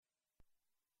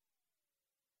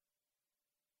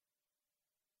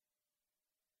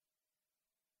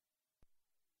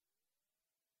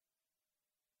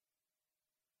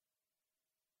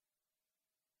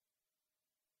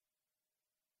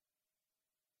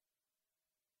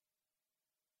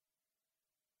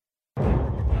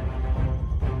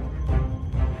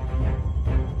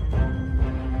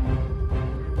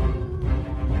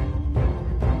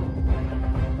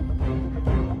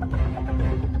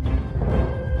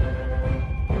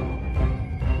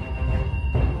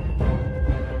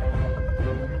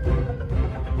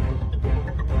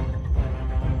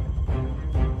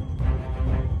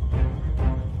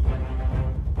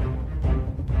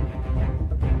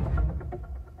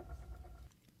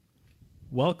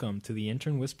Welcome to the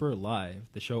Intern Whisperer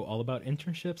Live, the show all about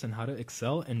internships and how to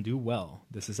excel and do well.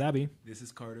 This is Abby. This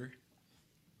is Carter.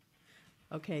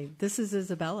 Okay, this is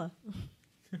Isabella.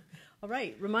 All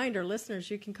right, reminder,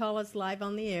 listeners, you can call us live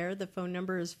on the air. The phone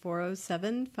number is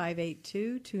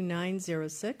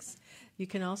 407-582-2906. You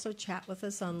can also chat with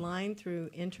us online through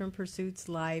Intern Pursuit's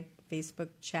live Facebook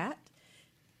chat.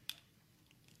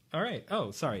 All right.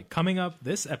 Oh, sorry. Coming up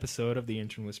this episode of the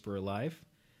Intern Whisperer Live,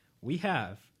 we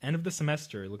have end of the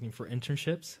semester looking for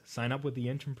internships. Sign up with the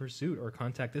Intern Pursuit or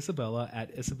contact Isabella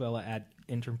at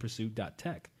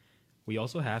isabella@internpursuit.tech. We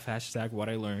also have hashtag What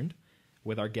I Learned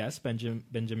with our guest,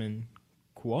 Benjamin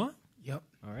Koua. Yep.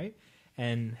 All right.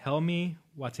 And Helmi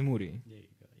Wattimury. There you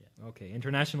go, yeah. Okay.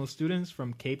 International students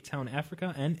from Cape Town,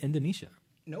 Africa and Indonesia.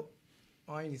 Nope.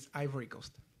 Mine is Ivory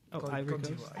Coast. Oh, Ivory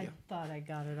Coast? I thought I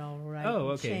got it all right.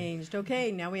 Oh, okay. Changed.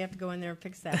 Okay, now we have to go in there and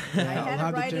fix that. Yeah, I had I'll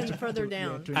it right have to in further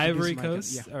down. to Ivory introduce my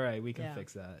Coast? yeah. All right. We can Yeah.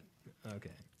 fix that.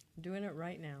 Okay. I'm doing it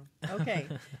right now. Okay,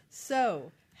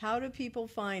 so how do people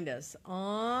find us?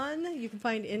 You can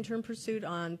find Intern Pursuit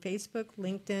on Facebook,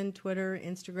 LinkedIn, Twitter,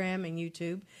 Instagram, and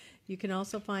YouTube. You can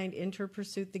also find Intern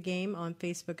Pursuit the Game on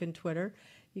Facebook and Twitter.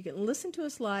 You can listen to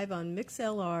us live on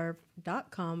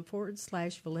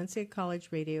mixlr.com/Valencia College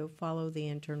Radio. Follow the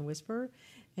Intern Whisperer.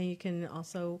 And you can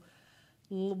also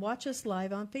watch us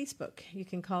live on Facebook. You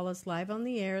can call us live on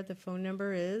the air. The phone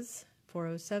number is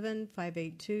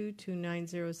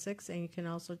 407-582-2906, and you can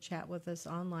also chat with us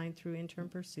online through Intern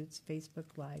Pursuit's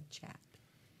Facebook Live chat.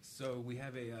 So we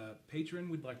have a patron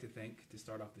we'd like to thank to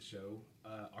start off the show,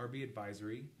 RB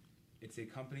Advisory. It's a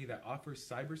company that offers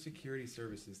cybersecurity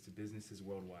services to businesses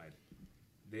worldwide.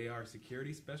 They are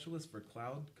security specialists for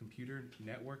cloud, computer,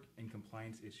 network, and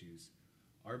compliance issues.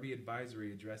 RB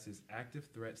Advisory addresses active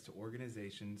threats to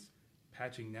organizations,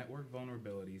 patching network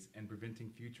vulnerabilities, and preventing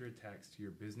future attacks to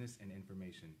your business and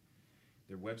information.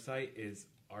 Their website is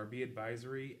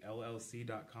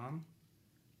rbadvisoryllc.com.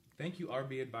 Thank you,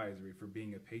 RB Advisory, for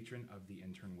being a patron of the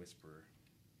Intern Whisperer.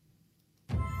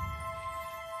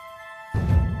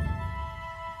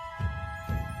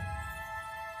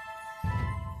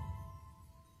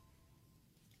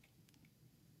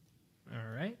 All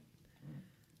right.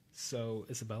 So,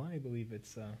 Isabella, I believe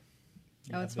it's...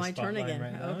 It's my turn again.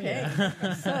 Right now. Okay.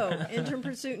 Yeah. So, Intern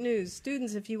Pursuit News.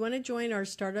 Students, if you want to join our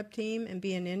startup team and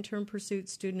be an Intern Pursuit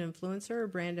student influencer or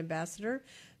brand ambassador,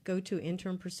 go to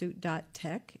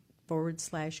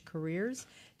internpursuit.tech/careers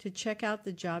to check out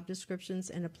the job descriptions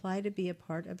and apply to be a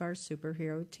part of our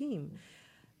superhero team.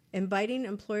 Inviting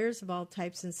employers of all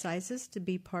types and sizes to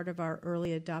be part of our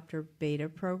early adopter beta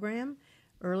program.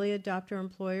 Early adopter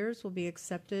employers will be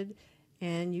accepted,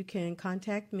 and you can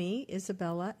contact me,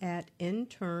 Isabella, at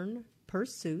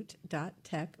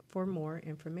internpursuit.tech for more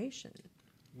information.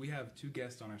 We have two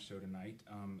guests on our show tonight.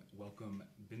 Welcome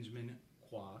Benjamin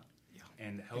Koua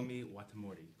and Helmi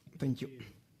Wattimury. Thank you.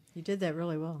 You did that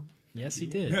really well. Yes, he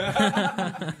did. All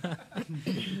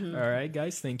right,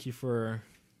 guys. Thank you for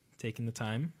taking the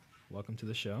time. Welcome to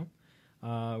the show.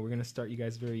 We're going to start you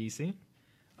guys very easy.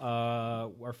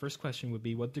 Our first question would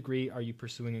be, what degree are you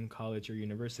pursuing in college or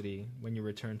university when you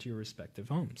return to your respective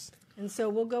homes? And so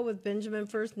we'll go with Benjamin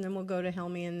first, and then we'll go to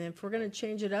Helmi. And if we're going to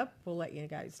change it up, we'll let you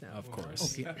guys know. Of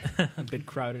course. Okay. A bit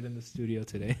crowded in the studio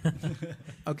today.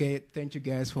 Okay, thank you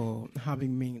guys for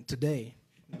having me today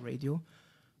on the radio.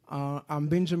 I'm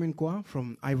Benjamin Koua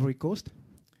from Ivory Coast.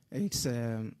 It's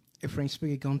a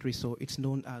French-speaking country, so it's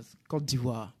known as Côte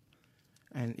d'Ivoire,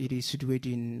 and it is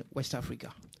situated in West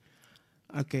Africa.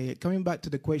 Okay, coming back to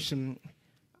the question,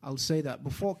 I'll say that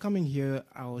before coming here,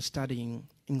 I was studying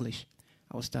English.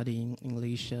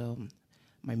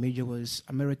 My major was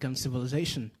American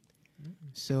Civilization.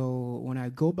 Mm-hmm. So when I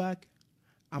go back,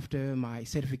 after my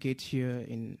certificate here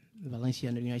in Valencia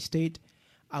in the United States,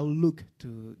 I'll look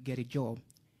to get a job,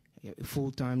 a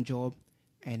full-time job,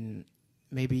 and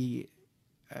maybe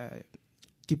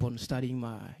keep on studying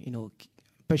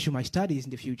pursue my studies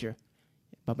in the future.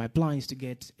 But my plan is to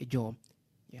get a job.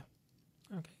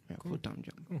 Okay, cool. Full-time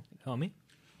job. Cool. Helmi?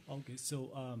 Okay,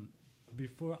 so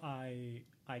before I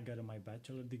got my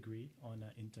bachelor degree on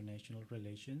international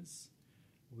relations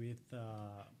with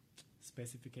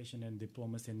specification and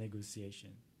diplomacy and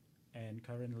negotiation. And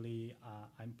currently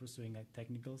I'm pursuing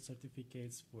technical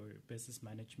certificates for business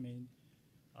management,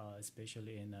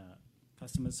 especially in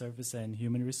customer service and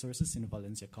human resources in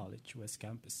Valencia College, West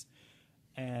Campus.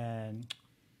 And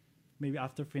maybe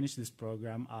after finish this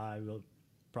program, I will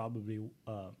probably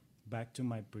back to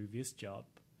my previous job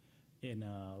in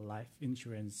a life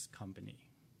insurance company.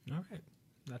 All right.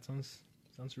 That sounds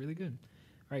really good.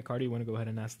 All right, Cardi, you want to go ahead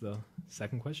and ask the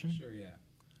second question? Sure, yeah.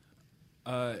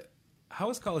 How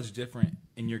is college different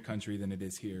in your country than it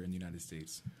is here in the United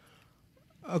States?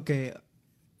 Okay,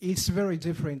 it's very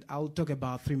different. I'll talk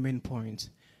about 3 main points.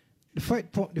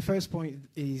 The first point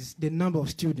is the number of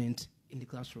students in the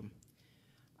classroom.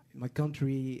 In my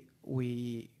country,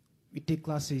 we take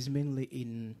classes mainly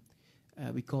in,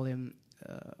 we call them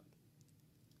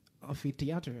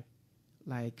amphitheater,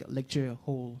 like lecture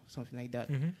hall, something like that.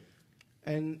 Mm-hmm.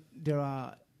 And there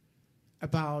are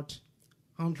about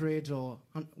 100 or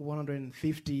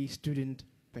 150 students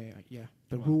per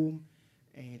Wow. room,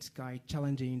 and it's quite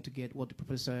challenging to get what the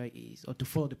professor is or to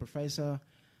follow the professor.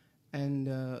 And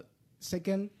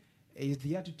second is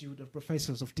the attitude of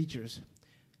professors, of teachers.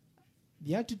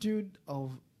 The attitude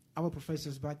of our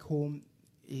professors back home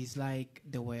is like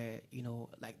they were,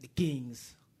 like the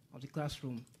kings of the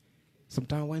classroom.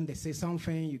 Sometimes when they say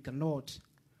something, you cannot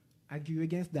argue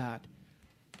against that.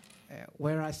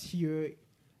 Whereas here,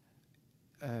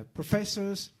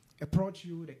 professors approach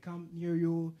you, they come near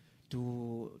you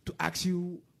to ask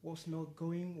you what's not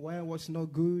going well, what's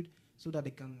not good, so that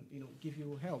they can, give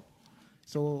you help.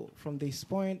 So from this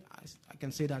point, I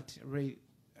can say that really,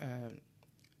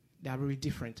 they are very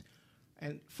different.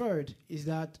 And third is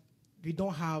that we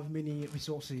don't have many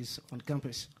resources on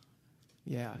campus.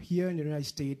 Yeah, here in the United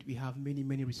States, we have many,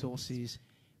 many resources.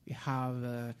 We have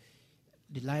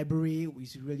the library,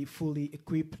 which is really fully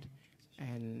equipped.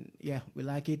 And yeah, we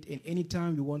like it. And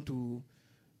anytime you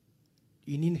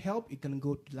need help, you can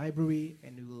go to the library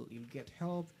and you'll get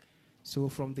help. So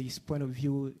from this point of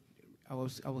view,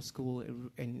 our school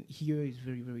and here is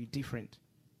very, very different.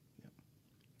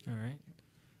 All right.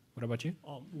 What about you?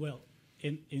 Well,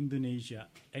 in Indonesia,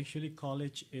 actually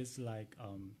college is like,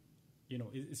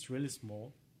 it's really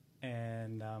small.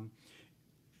 And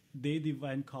they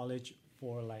divide college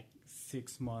for like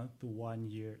 6 months to 1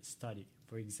 year study.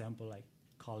 For example, like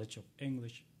College of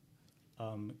English,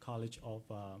 College of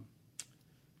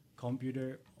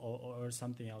Computer, or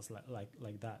something else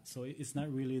like that. So it's not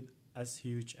really as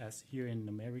huge as here in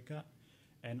America,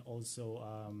 and also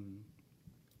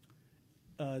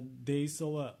they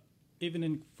saw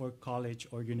even for college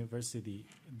or university,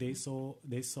 they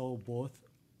saw both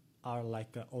are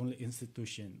like only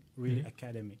institution, really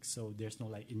academic. So there's no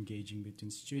like engaging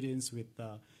between students with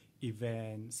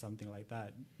event, something like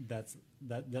that.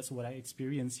 That's what I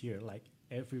experience here. Like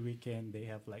every weekend they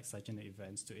have like such an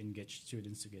events to engage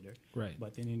students together. Right.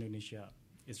 But in Indonesia,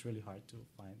 it's really hard to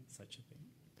find such a thing.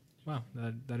 Wow,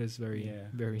 that is very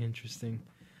interesting.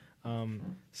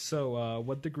 So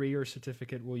what degree or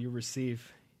certificate will you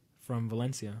receive from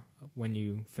Valencia when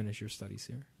you finish your studies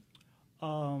here?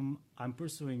 I'm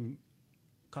pursuing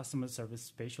customer service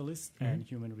specialist and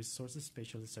human resources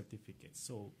specialist certificates.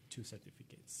 So 2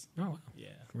 certificates. Oh, wow. Yeah.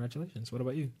 Congratulations. What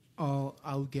about you?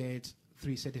 I'll get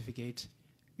 3 certificates: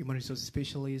 human resources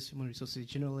specialist, human resources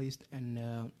generalist, and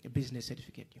a business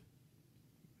certificate.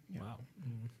 Yeah. Wow.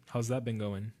 How's that been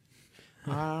going?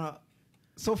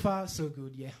 So far, so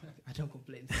good. Yeah, I don't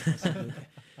complain. So good.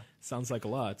 Sounds like a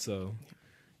lot. So,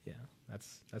 yeah,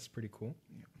 that's pretty cool.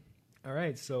 Yeah. All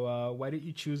right. So, why did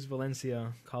you choose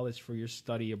Valencia College for your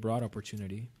study abroad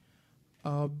opportunity?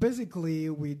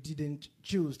 Basically, we didn't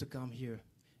choose to come here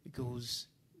because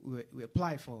we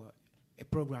applied for a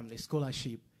program, a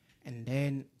scholarship, and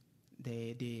then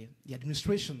the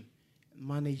administration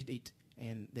managed it,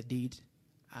 and they did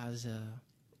as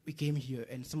we came here.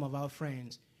 And some of our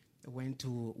friends went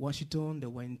to Washington, they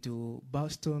went to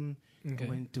Boston, they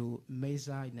went to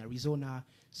Mesa in Arizona.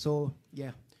 So,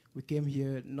 yeah, we came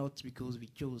here not because we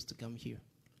chose to come here.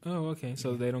 Oh, okay.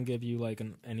 So they don't give you like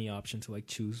any option to like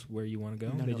choose where you want to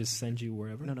go? No, they just send you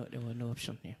wherever? No, there was no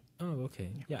option here. Oh,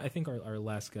 okay. Yeah, I think our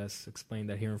last guest explained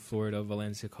that here in Florida,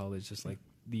 Valencia College is like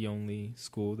the only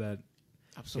school that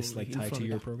is like tied to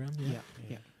your program.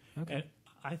 Yeah. Okay. And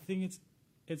I think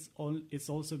it's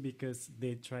also because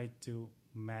they try to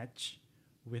match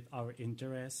with our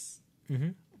interests.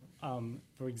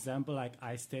 For example, like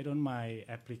I stated on my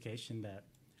application that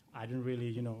I don't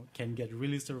really, can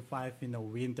really survive in a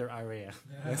winter area,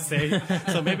 let's say.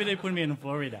 So maybe they put me in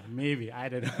Florida. Maybe. I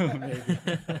don't know. Maybe.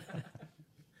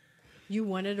 You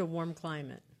wanted a warm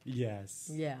climate. Yes.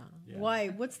 Yeah. Why?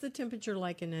 What's the temperature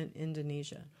like in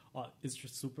Indonesia? It's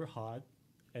just super hot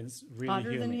and it's really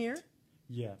hotter humid. than here?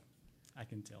 Yeah, I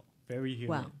can tell. Very humid.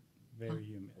 Wow. Very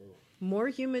humid. More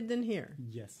humid than here?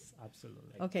 Yes,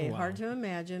 absolutely. Okay, Wow. hard to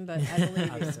imagine, but I believe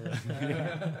you. Absolutely.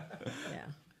 Yeah.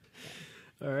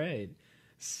 All right.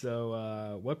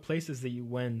 So what places that you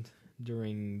went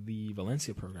during the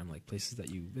Valencia program, like places that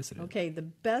you visited? Okay, the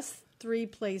best 3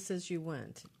 places you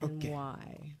went and Okay.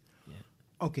 why?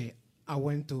 Okay, I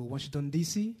went to Washington,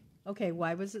 D.C. Okay,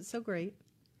 why was it so great?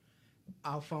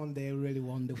 I found they really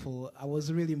wonderful. I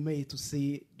was really amazed to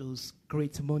see those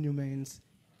great monuments,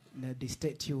 the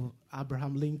statue of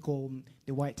Abraham Lincoln,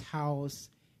 the White House,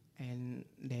 and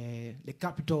the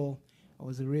Capitol. I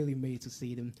was really amazed to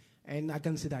see them, and I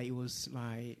can say that it was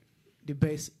the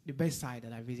best site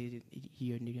that I visited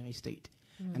here in the United States.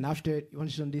 And after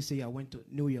Washington D.C., I went to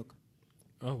New York.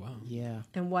 Oh wow! Yeah,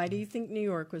 And why do you think New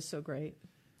York was so great?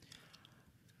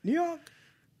 New York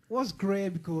was great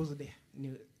because of the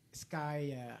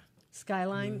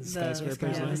Skyline, The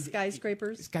skyscrapers, the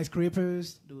yeah.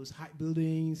 skyscrapers. those high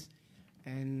buildings,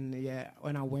 and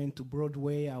when I went to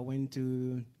Broadway, I went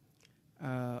to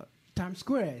Times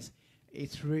Square.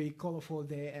 It's really colorful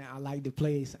there, and I like the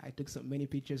place. I took so many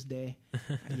pictures there.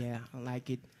 Yeah, I like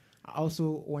it. I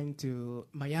also went to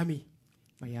Miami,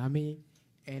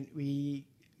 and we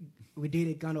did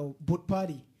a kind of boat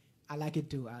party. I like it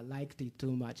too. I liked it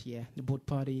too much. Yeah, the boat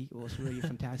party was really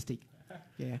fantastic.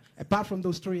 Yeah. Apart from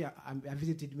those three, I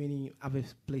visited many other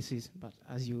places, but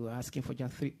as you were asking for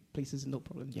just 3 places, no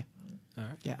problem. Yeah. All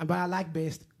right. Yeah, but I like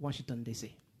best Washington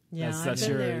D.C. Yeah, that's I've been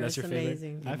your there. that's It's your favorite.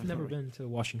 amazing. I've never been to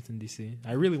Washington D.C.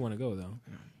 I really want to go though.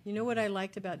 You know what I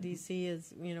liked about DC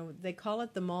is, they call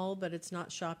it the mall, but it's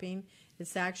not shopping.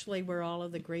 It's actually where all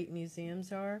of the great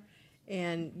museums are.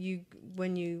 And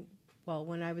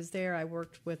when I was there, I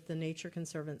worked with the Nature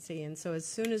Conservancy. And so as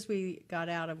soon as we got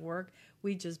out of work,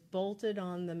 we just bolted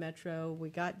on the metro. We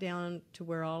got down to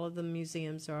where all of the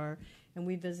museums are, and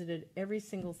we visited every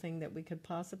single thing that we could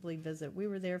possibly visit. We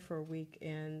were there for a week,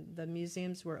 and the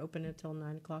museums were open until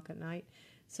 9 o'clock at night.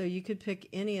 So you could pick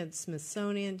any of the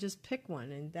Smithsonian, just pick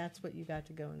one, and that's what you got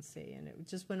to go and see. And it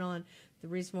just went on. The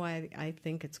reason why I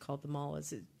think it's called the mall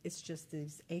is it's just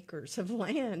these acres of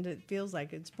land. It feels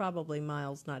like it's probably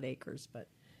miles, not acres, but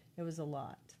it was a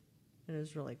lot, and it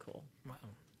was really cool. Wow,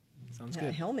 sounds Yeah,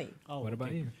 good. Helmi. What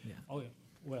about you? Yeah. Oh, yeah.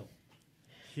 Well,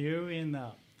 here in,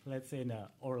 let's say in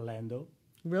Orlando,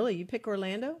 Really? You pick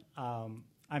Orlando?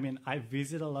 I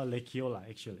visit a lot Lake Eola,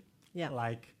 actually. Yeah.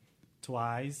 Like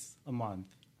twice a month.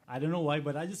 I don't know why,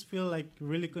 but I just feel like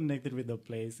really connected with the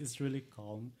place. It's really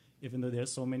calm, even though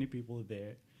there's so many people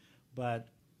there. But,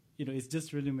 it's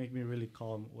just really make me really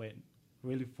calm when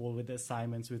really full with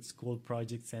assignments, with school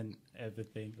projects and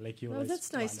everything. Lake Eola Oh, is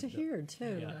that's nice one to of the- hear,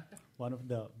 too. Yeah, one of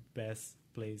the best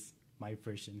place, my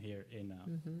version here in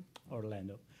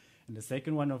Orlando. And the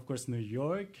second one, of course, New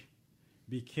York,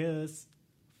 because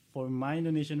for my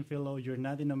Indonesian fellow, you're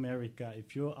not in America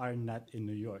if you are not in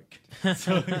New York.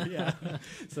 So, yeah.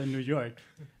 So, New York.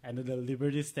 And the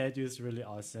Liberty Statue is really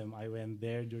awesome. I went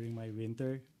there during my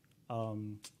winter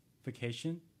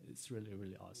vacation. It's really,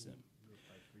 really awesome.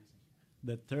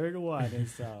 The third one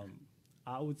is,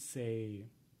 I would say,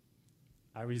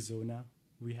 Arizona.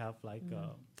 We have like,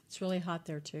 It's really hot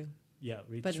there, too,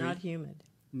 retreat. but not humid.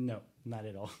 No, not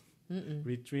at all.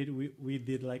 Retreat. We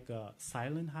did like a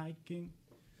silent hiking.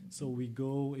 So we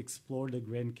go explore the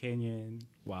Grand Canyon.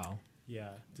 Wow. Yeah,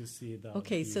 to see the.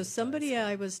 Okay, so views. somebody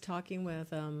I was talking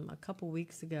with a couple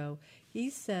weeks ago, he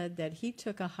said that he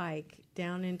took a hike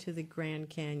down into the Grand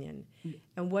Canyon,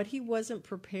 and what he wasn't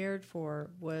prepared for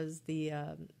was the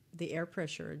air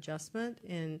pressure adjustment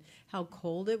and how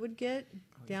cold it would get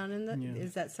down in the. Yeah.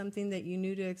 Is that something that you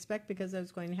knew to expect? Because I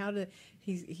was going,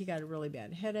 he got a really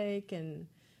bad headache, and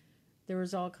there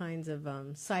was all kinds of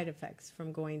side effects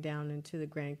from going down into the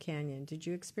Grand Canyon. Did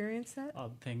you experience that?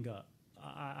 Oh, thank God.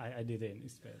 I didn't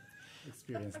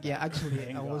experience that. Yeah, actually,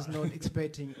 Thank I was God. not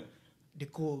expecting the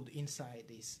cold inside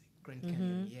this Grand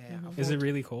Canyon. Yeah, I Is it thought-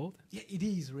 really cold? Yeah, it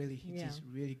is really. It Yeah. is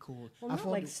really cold. Well, I not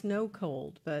thought like snow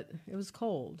cold, but it was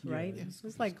cold, Yeah, right? yeah. It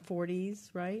was like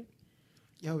 40s, right?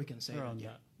 yeah, we can say that, Around yeah.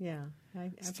 that. Yeah.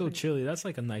 It's still chilly. That's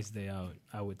like a nice day out,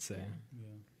 I would say. Yeah.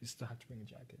 You still have to bring a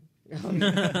jacket. And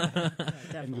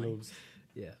Definitely. gloves.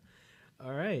 Yeah.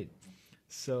 All right.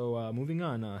 So moving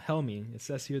on, Helmi, it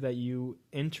says here that you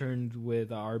interned with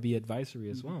RB Advisory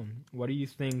as well. What do you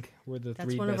think were the That's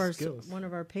three one best of our skills? one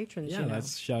of our patrons. Yeah,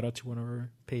 let's shout out to one of our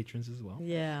patrons as well.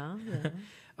 Yeah.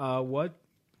 Yeah. What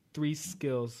 3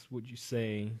 skills would you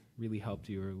say really helped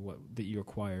you, or what that you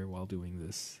acquire while doing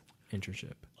this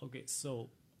internship? Okay, so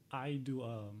I do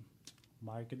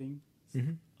marketing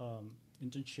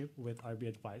internship with RB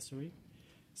Advisory.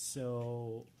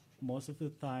 So most of the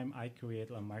time, I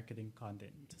create a marketing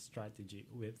content strategy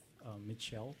with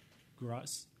Michelle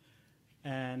Gross.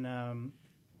 And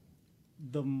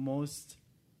the most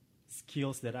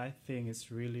skills that I think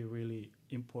is really, really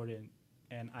important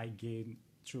and I gained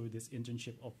through this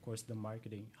internship, of course, the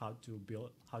marketing, how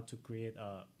to create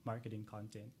a marketing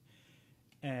content.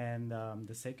 And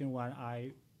the second one,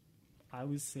 I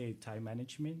would say time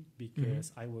management,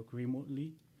 because I work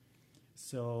remotely.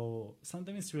 So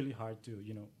sometimes it's really hard to,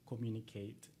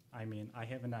 communicate. I mean, I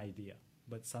have an idea,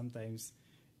 but sometimes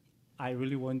I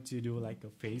really want to do like a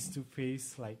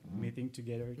face-to-face, like meeting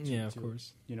together of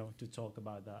course. To talk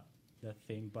about that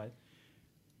thing,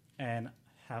 and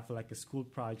have like a school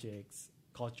projects,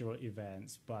 cultural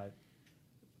events. But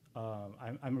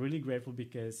I'm really grateful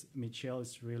because Michelle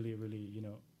is really, really,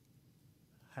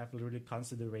 have really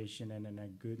consideration and in a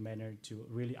good manner to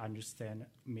really understand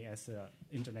me as a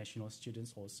international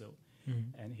student also.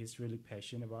 And he's really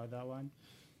passionate about that one.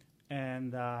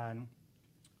 And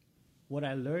what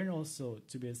I learned also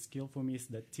to be a skill for me is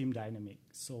the team dynamic.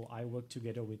 So I work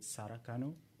together with Sarah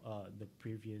Kano, the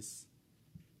previous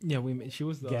she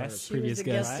was the guest. previous She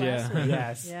was guest. the guest last week.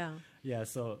 Yes. Yeah.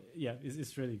 So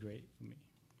it's really great for me.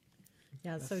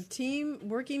 Yeah, so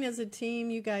working as a team,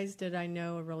 you guys did, I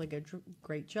know, a really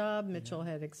great job. Mitchell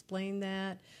had explained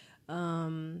that.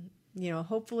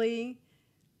 Hopefully,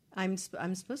 I'm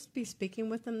supposed to be speaking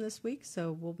with them this week,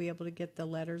 so we'll be able to get the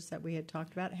letters that we had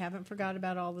talked about. Haven't forgot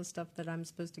about all the stuff that I'm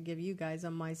supposed to give you guys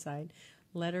on my side,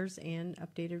 letters and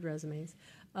updated resumes.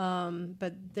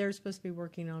 But they're supposed to be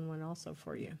working on one also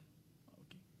for you.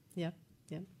 Okay. Yep.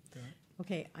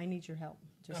 Okay, I need your help,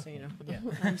 just so you know. Yeah.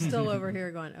 I'm still over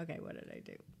here going, okay, what did I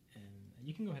do? And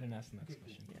you can go ahead and ask the next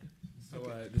question. Yeah.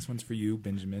 So this one's for you,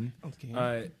 Benjamin.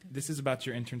 Okay. This is about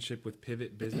your internship with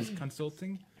Pivot Business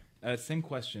Consulting. Same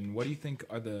question. What do you think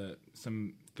are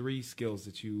some 3 skills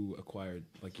that you acquired,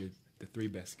 like the 3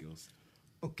 best skills?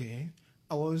 Okay.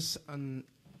 I was an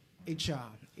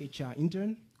HR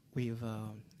intern with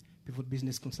Pivot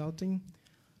Business Consulting,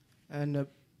 and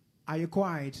I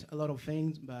acquired a lot of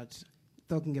things, but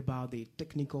talking about the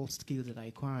technical skills that I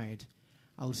acquired,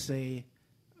 I'll say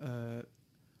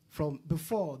from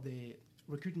before the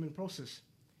recruitment process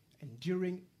and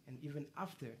during and even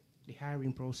after the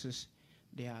hiring process,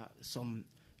 there are some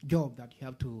job that you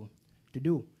have to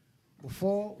do.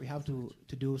 Before, we have to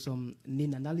do some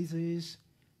need analysis,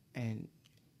 and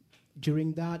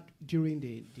during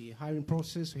the hiring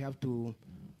process, we have to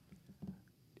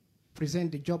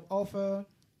present the job offer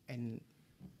and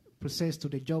process to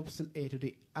the to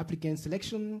the applicant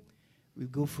selection. We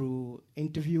go through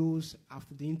interviews.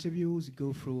 After the interviews, we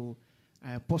go through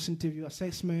post-interview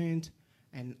assessment,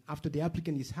 and after the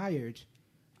applicant is hired,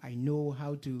 I know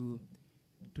how to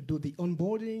do the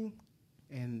onboarding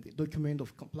and the document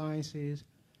of compliances.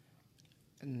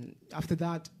 And after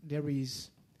that, there is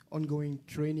ongoing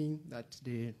training that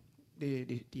the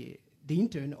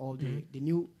intern or the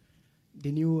new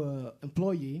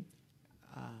employee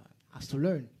has to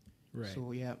learn. Right.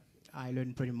 So I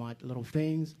learned pretty much a lot of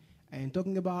things. And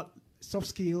talking about soft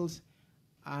skills,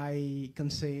 I can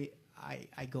say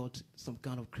I got some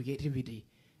kind of creativity,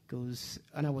 because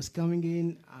when I was coming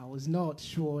in, I was not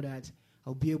sure that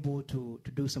I'll be able to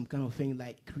do some kind of thing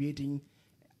like creating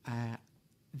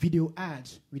video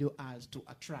ads to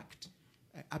attract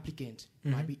applicants,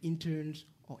 might be interns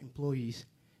or employees.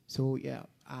 So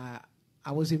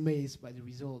I was amazed by the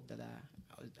result that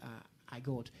I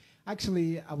got.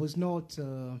 Actually, I was not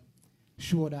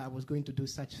sure that I was going to do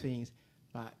such things,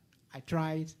 but I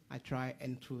tried,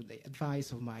 and through the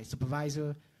advice of my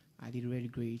supervisor, I did really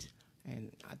great,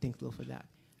 and I thank God for that.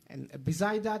 And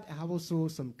beside that, I have also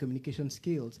some communication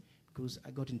skills, because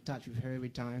I got in touch with her every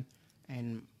time,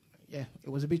 and it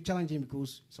was a bit challenging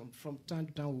because from time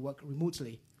to time we work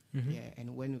remotely,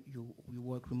 and when you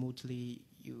work remotely,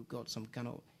 you got some kind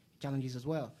of challenges as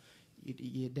well.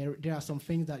 There are some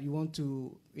things that you want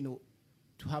to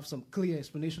to have some clear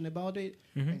explanation about it,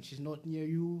 and she's not near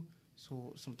you,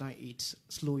 so sometimes it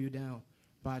slow you down.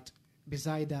 But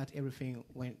beside that, everything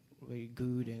went very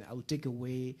good, and I will take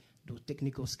away those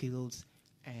technical skills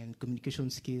and communication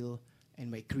skill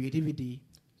and my creativity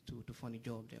to find a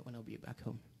job there when I'll be back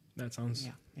home. That sounds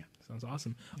sounds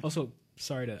awesome. Also,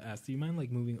 sorry to ask, do you mind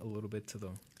moving a little bit to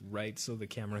the right so the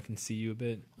camera can see you a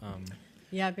bit?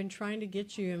 Yeah, I've been trying to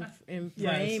get you in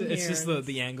frame it's here. just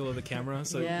the angle of the camera,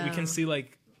 so we can see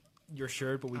your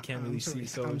shirt, but we can't really see.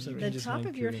 So the top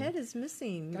of your head is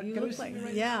missing. You look like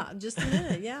just a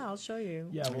minute. Yeah, I'll show you.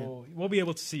 Yeah, we'll be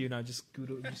able to see you now. Just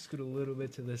scoot a little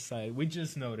bit to this side. We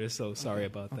just noticed, so sorry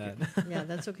about that. Yeah,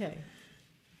 that's okay.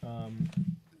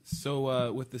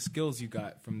 So with the skills you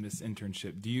got from this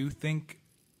internship, do you think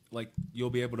you'll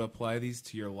be able to apply these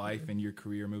to your life and your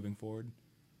career moving forward?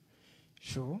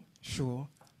 Sure.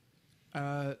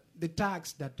 The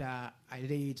tasks that I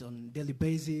did on daily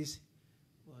basis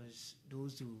was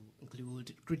those to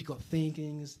include critical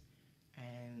thinking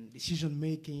and decision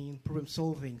making, problem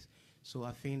solving. So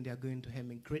I think they're going to help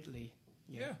me greatly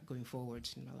going forward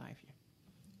in my life.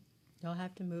 You'll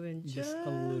have to move in Just a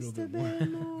little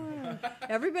bit more.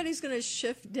 Everybody's going to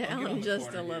shift get on down the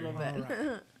just corner a little here. bit. All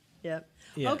right. Yep.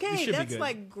 Yeah, it Okay, should be that's good.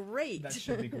 like great. That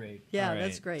should be great. Yeah, All right.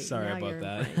 that's great. Sorry Now about you're in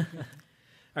that. frame. All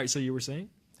right, so you were saying?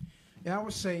 Yeah, I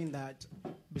was saying that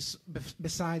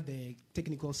beside the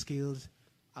technical skills,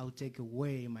 I'll take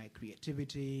away my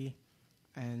creativity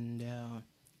and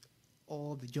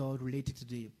all the job related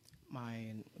to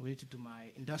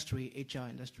my industry, HR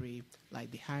industry,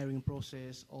 like the hiring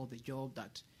process, all the job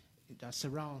that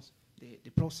surrounds the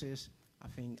process. I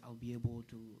think I'll be able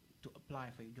to apply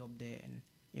for a job there, and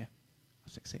yeah,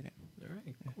 I'll succeed it. All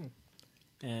right, cool.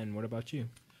 And what about you?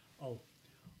 Oh,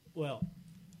 well,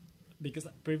 because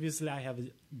previously I have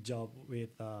a job with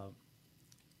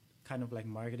kind of like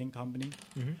marketing company,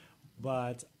 Mm-hmm.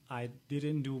 but I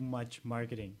didn't do much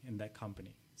marketing in that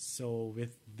company. So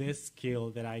with this skill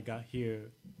that I got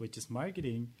here, which is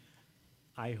marketing,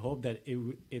 I hope that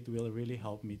it will really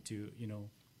help me to,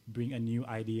 bring a new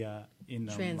idea in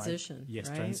a Transition, right?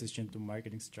 transition to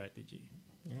marketing strategy.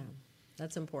 Yeah,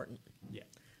 that's important. Yeah.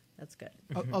 That's good.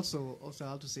 Also, I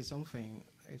have to say something.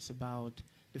 It's about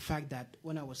the fact that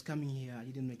when I was coming here, I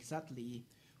didn't know exactly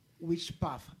which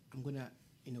path I'm gonna,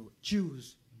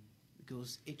 choose,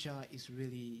 because HR is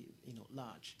really,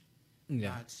 large.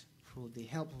 Yeah. But through the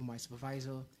help of my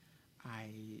supervisor,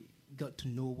 I got to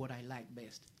know what I like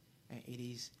best, and it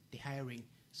is the hiring.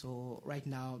 So right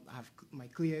now, I have my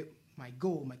career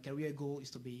goal is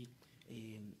to be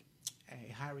a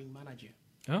hiring manager,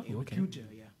 Oh, a okay. recruiter.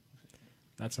 Yeah,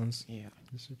 That sounds yeah.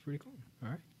 this is pretty cool. All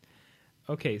right.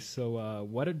 Okay, so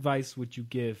what advice would you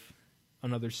give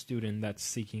another student that's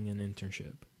seeking an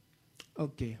internship?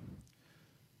 Okay.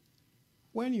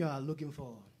 When you are looking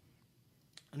for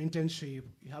an internship,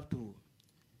 you have to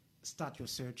start your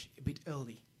search a bit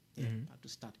early. Yeah, Mhm. you have to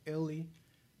start early,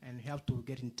 and you have to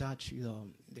get in touch with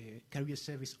the career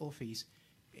service office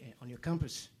on your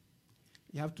campus.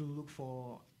 You have to look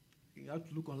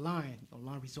online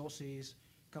resources,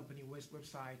 company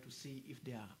website to see if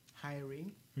they are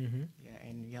hiring. Mm-hmm. Yeah,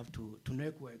 and you have to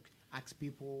network, ask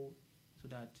people, so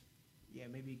that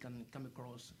maybe you can come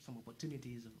across some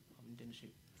opportunities of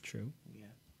internship. True. Yeah,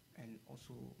 and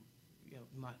also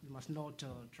we must not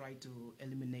try to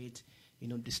eliminate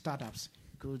the startups,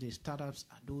 because the startups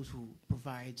are those who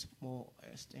provide more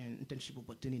internship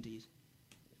opportunities.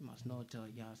 You must not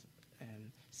just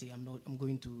say I'm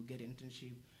going to get an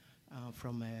internship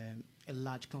from a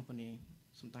large company.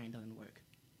 Sometimes it doesn't work.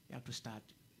 You have to start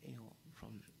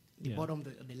from the bottom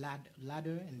of the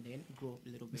ladder and then grow a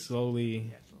little bit.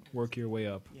 Slowly So work your way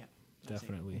up. Yeah, that's it.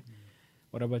 Definitely.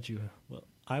 What about you? Well,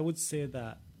 I would say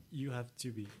that you have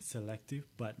to be selective,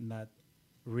 but not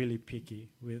really picky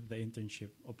with the internship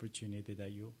opportunity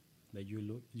that you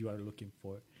are looking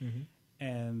for. Mm-hmm.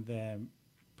 And then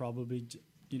probably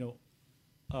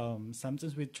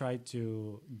sometimes we try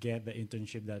to get the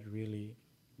internship that really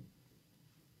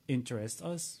interests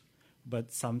us,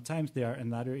 but sometimes there are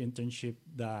another internship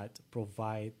that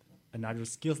provide another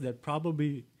skills that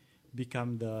probably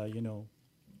become the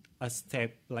a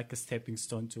stepping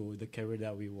stone to the career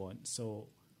that we want. So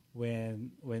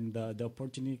when the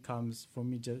opportunity comes for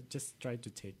me, just try to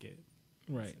take it.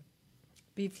 Right.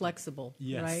 Be flexible,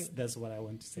 Yes, right? that's what I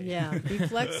want to say. Yeah, be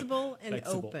flexible and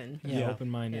Flexible. open. Yeah, Yeah.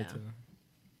 open-minded Yeah. to,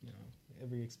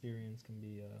 every experience can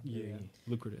be Yeah. very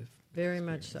lucrative. Very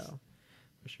much experience. so.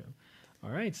 For sure.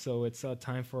 All right, so it's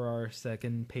time for our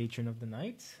second patron of the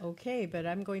night. Okay, but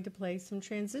I'm going to play some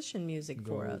transition music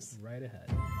for Go us. right ahead.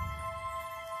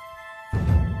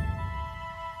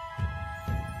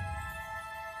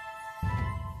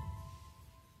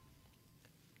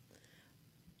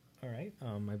 All right,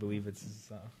 I believe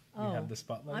it's we have the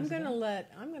spotlight. I'm as gonna well.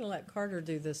 let Carter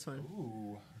do this one.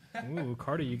 Ooh. Ooh,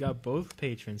 Carter, you got both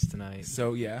patrons tonight.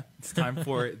 So yeah, it's time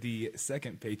for the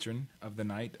second patron of the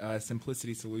night,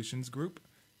 Simplicity Solutions Group.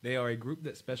 They are a group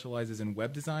that specializes in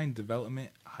web design,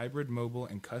 development, hybrid mobile,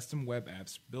 and custom web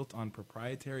apps built on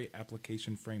proprietary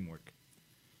application framework.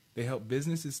 They help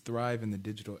businesses thrive in the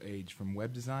digital age, from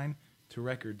web design to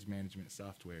records management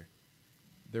software.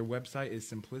 Their website is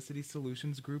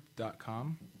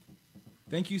simplicitysolutionsgroup.com.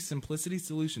 Thank you, Simplicity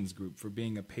Solutions Group, for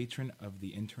being a patron of the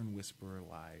Intern Whisperer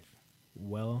Live.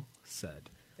 Well said.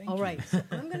 All right, so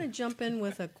I'm going to jump in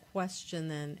with a question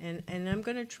then, and I'm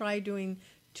going to try doing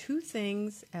two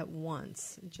things at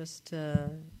once, just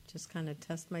kind of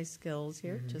test my skills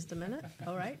here. Just a minute.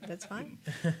 All right, that's fine.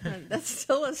 That's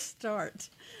still a start.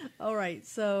 All right,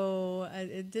 so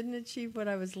it didn't achieve what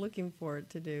I was looking for it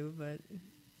to do, but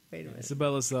wait a minute.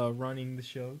 Isabella's running the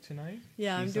show tonight.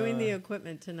 Yeah, I'm She's, doing the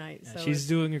equipment tonight. yeah, So she's it's-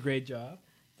 doing a great job.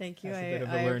 Thank you. That's a I bit of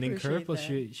a I learning curve, appreciate but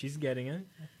that. she's getting it.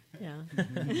 Yeah.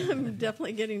 I'm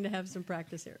definitely getting to have some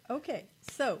practice here. Okay,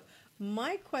 so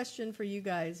my question for you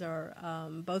guys are,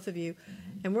 both of you,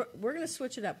 and we're going to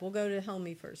switch it up. We'll go to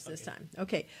Helmi first this time.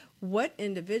 Okay, what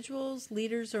individuals,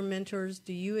 leaders, or mentors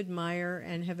do you admire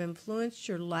and have influenced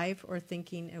your life or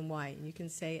thinking, and why? And you can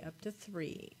say up to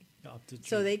 3. Up to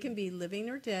So 3. they can be living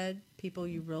or dead, people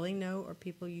you really know, or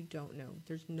people you don't know.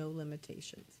 There's no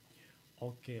limitations.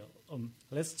 Okay,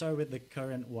 let's start with the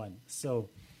current one.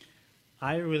 So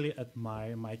I really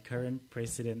admire my current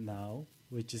president now,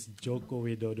 which is Joko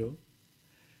Widodo.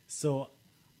 So,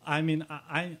 I mean,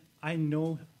 I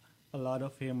know a lot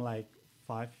of him like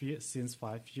 5 years, since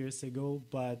 5 years ago,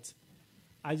 but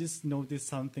I just noticed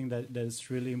something that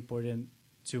is really important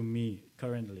to me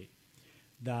currently.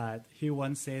 That he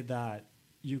once said that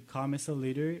you come as a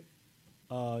leader,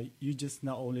 you just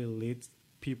not only lead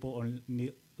people or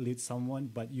lead someone,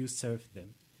 but you serve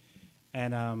them.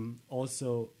 And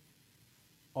also,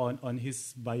 on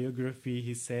his biography,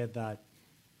 he said that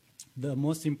the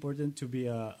most important to be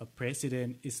a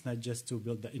president is not just to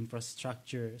build the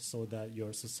infrastructure so that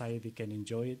your society can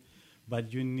enjoy it,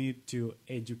 but you need to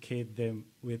educate them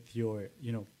with your,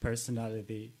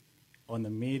 personality on the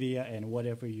media and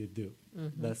whatever you do.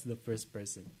 Mm-hmm. That's the first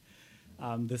person.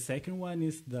 The second one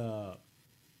is the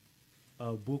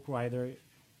book writer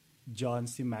John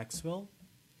C. Maxwell.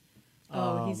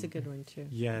 He's a good one too.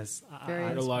 Yes, I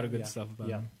heard a lot of good stuff about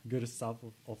him. Good stuff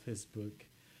of his book.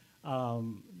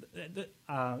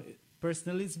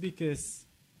 Personally, it's because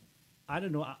I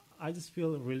don't know. I just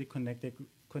feel really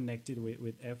connected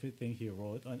with everything he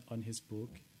wrote on his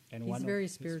book. And he's very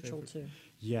spiritual too.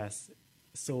 Yes,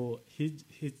 so he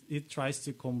tries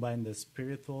to combine the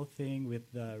spiritual thing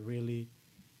with the really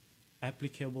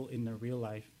applicable in the real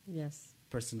life. Yes.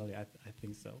 Personally, I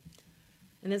think so.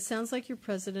 And it sounds like your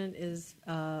president is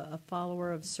a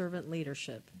follower of servant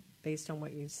leadership, based on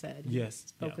what you said.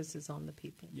 Yes. Focuses on the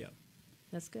people. Yeah.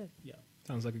 That's good. Yeah.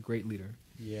 Sounds like a great leader.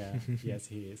 Yeah. Yes,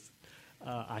 he is.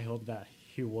 I hope that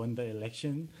he won the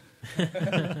election.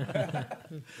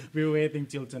 We're waiting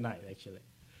till tonight, actually.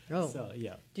 Oh. So,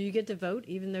 yeah. Do you get to vote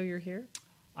even though you're here?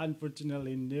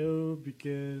 Unfortunately, no,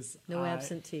 because no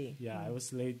absentee. Yeah, I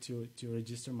was late to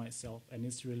register myself, and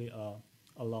it's really a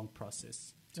long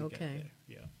process to get there.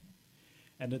 Yeah.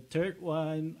 And the third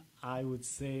one, I would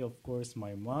say, of course,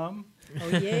 my mom. Oh,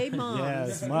 yay, mom.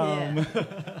 Yes, mom.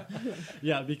 Yeah,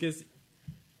 yeah, because,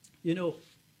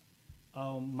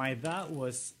 my dad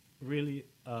was really,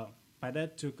 my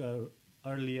dad took a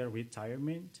earlier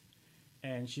retirement,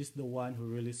 and she's the one who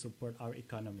really support our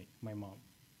economy, my mom.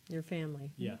 Your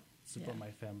family. Yeah, support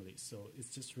my family. So it's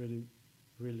just really,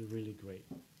 really, really great.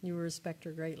 You respect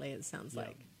her greatly, it sounds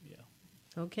like. Yeah.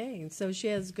 Okay, so she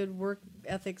has good work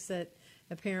ethics that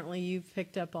apparently you've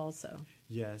picked up also.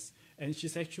 Yes, and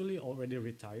she's actually already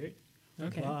retired.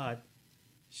 Okay. But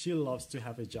she loves to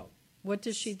have a job. What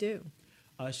does she do?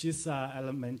 She's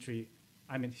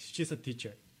she's a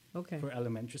teacher for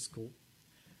elementary school.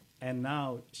 And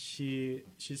now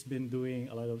she's been doing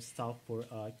a lot of stuff for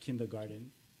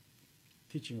kindergarten,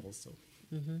 teaching also.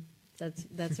 Mm-hmm.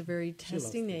 That's a very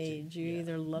testing age. You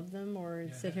either love them or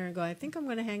sit here and go, I think I'm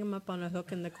going to hang them up on a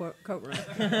hook in the coat room.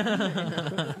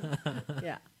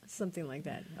 Yeah, something like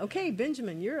that. Okay,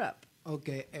 Benjamin, you're up.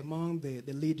 Okay, among the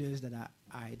leaders that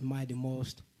I admire the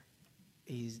most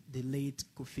is the late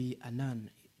Kofi Annan.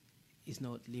 He's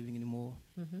not living anymore.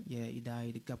 Mm-hmm. Yeah, he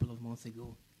died a couple of months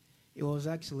ago. He was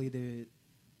actually the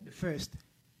first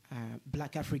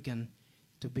black African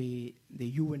to be the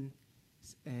UN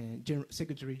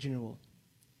Secretary General,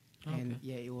 and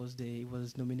he was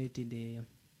nominated the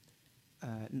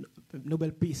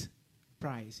Nobel Peace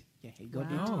Prize. Yeah, he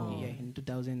got it. Yeah, in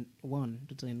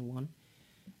 2001,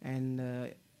 and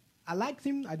I liked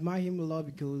him. I admire him a lot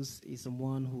because he's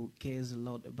someone who cares a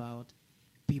lot about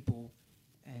people,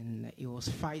 and he was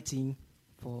fighting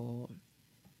for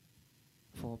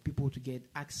people to get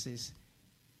access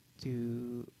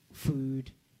to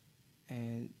food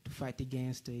and to fight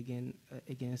against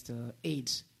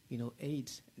AIDS.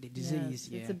 AIDS, the disease.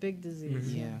 Yes, it's a big disease.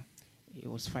 Mm-hmm. Yeah, he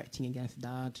was fighting against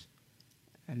that,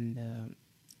 and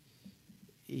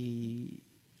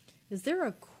Is there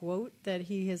a quote that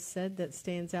he has said that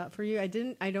stands out for you? I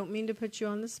don't mean to put you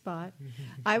on the spot.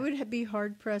 I would be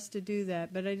hard pressed to do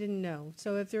that, but I didn't know.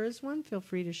 So if there is one, feel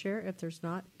free to share. If there's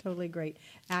not, totally great.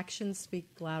 Actions speak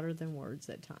louder than words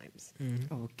at times.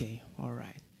 Mm-hmm. Okay, all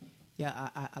right. Yeah,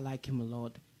 I like him a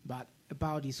lot. But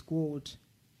about his quote,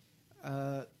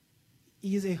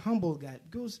 he is a humble guy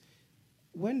because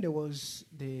when there was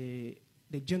the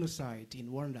genocide in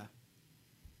Rwanda,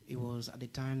 it was at the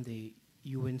time the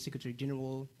UN Secretary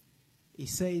General, he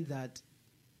said that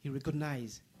he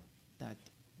recognized that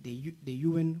the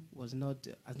UN has not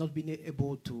been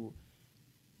able to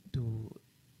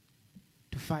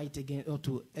fight against or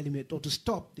to eliminate or to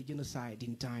stop the genocide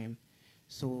in time.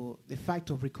 So the fact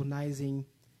of recognizing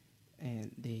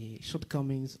the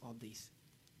shortcomings of this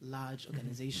large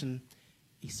organization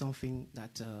is something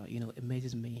that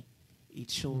amazes me. It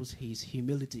shows his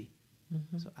humility.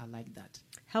 So I like that.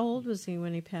 How old was he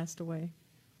when he passed away?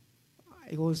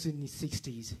 It was in his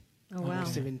 60s. Oh, wow.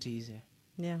 70s.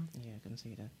 Yeah. Yeah, I can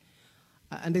say that.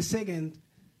 And the second,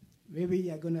 maybe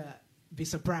you're going to be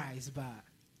surprised, but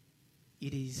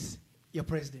it is your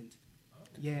president.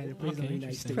 Yeah, the president of the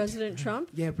United States. President Trump?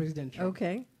 Yeah, President Trump.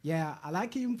 Okay. Yeah, I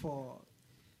like him for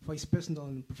his personal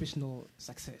and professional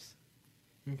success.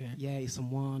 Okay. Yeah, he's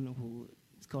someone who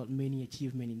has got many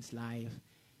achievements in his life,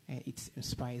 and it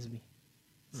inspires me.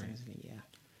 Right. Seriously, yeah.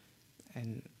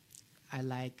 And I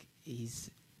like his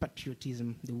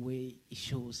patriotism, the way he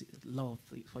shows his love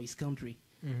for his country.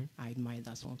 I admire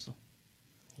that also.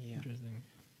 Yeah. Interesting.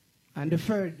 And the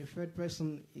third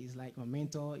person is like my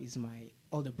mentor, is my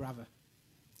older brother.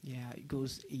 Yeah,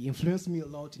 because he influenced me a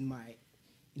lot in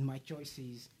my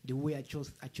choices, the way I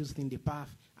choose things, the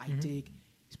path I take.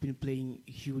 It's been playing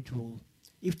a huge role.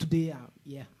 If today,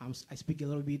 I speak a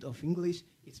little bit of English,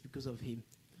 it's because of him.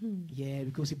 Yeah,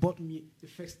 because he bought me the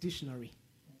first dictionary.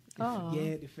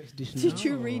 The first dictionary. Did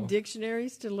you read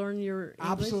dictionaries to learn your English?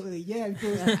 Absolutely, yeah,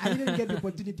 because I didn't get the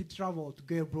opportunity to travel, to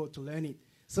go abroad to learn it.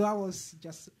 So I was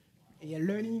just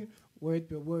learning word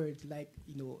per word, like,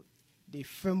 the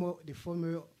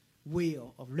former way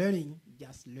of learning,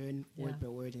 just learn word per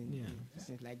word and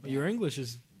things like that. Your English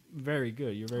is very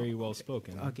good. You're very well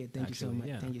spoken. Okay, thank you so much.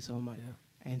 Yeah. Thank you so much.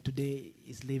 Yeah. And today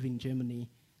he's living in Germany.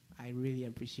 I really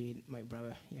appreciate my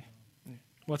brother. Yeah.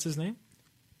 What's his name?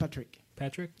 Patrick.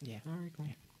 Patrick? Yeah. All right, cool.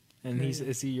 Yeah. And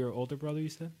is he your older brother, you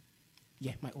said?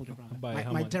 Yeah, my older brother. By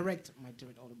how my much? direct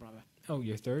older brother. Oh,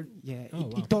 your third? Yeah, Oh,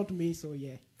 he wow. taught me, so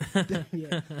yeah.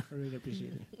 Yeah, I really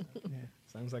appreciate it. Yeah.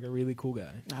 Sounds like a really cool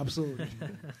guy. Absolutely.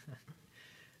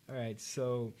 All right,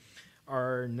 so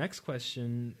our next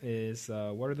question is,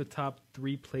 what are the top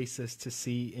 3 places to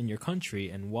see in your country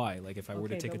and why? Like if I were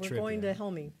to take a we're trip. going there. to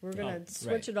Helmi. We're going Oh, to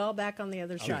switch right. it all back on the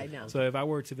other side now. So if I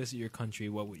were to visit your country,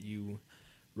 what would you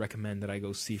recommend that I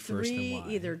go see first and 3 why?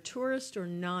 either tourist or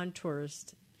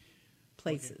non-tourist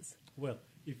places. Well,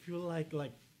 if you like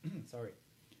sorry,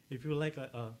 if you like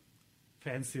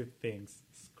fancy things,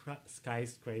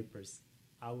 skyscrapers,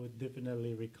 I would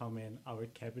definitely recommend our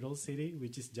capital city,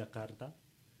 which is Jakarta.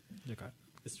 Okay.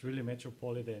 It's really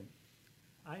metropolitan.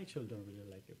 I actually don't really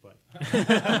like it, but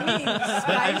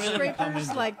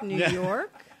Skyscrapers like New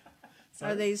York?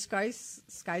 Are they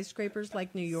skyscrapers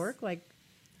like New York? Like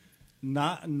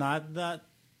not that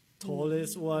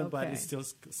tallest one, but Okay. it's still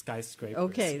skyscrapers.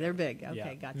 okay, they're big. Okay,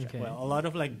 Yeah. gotcha. Okay. Well, a lot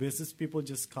of business people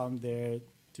just come there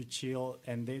to chill,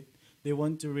 and they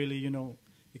want to really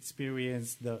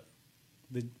experience the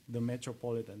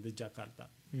metropolitan, the Jakarta.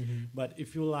 But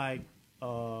if you like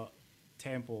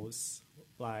temples,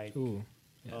 like Ooh,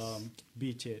 yes.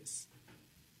 beaches,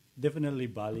 definitely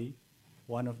Bali,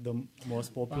 one of the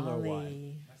most popular one.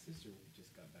 Bali. My sister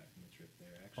just got back from a trip there,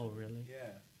 actually. Oh, really?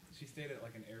 Yeah. She stayed at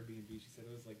an Airbnb. She said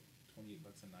it was like $28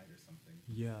 a night or something.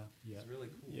 Yeah. It's really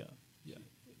cool. Yeah.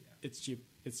 It's cheap.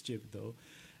 It's cheap though,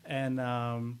 and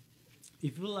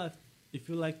if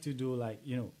you like to do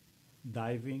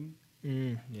diving,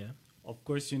 Yeah. of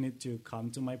course you need to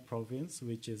come to my province,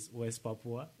 which is West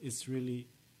Papua.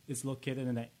 It's located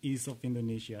in the east of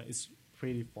Indonesia. It's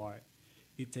pretty far.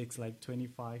 It takes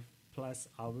 25 plus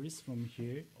hours from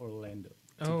here, Orlando,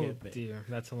 to Oh get there. dear,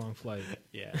 that's a long flight.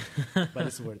 Yeah, but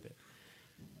it's worth it.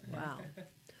 Wow.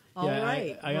 All yeah,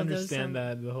 right. I Well, those understand sound-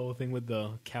 that the whole thing with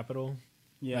the capital.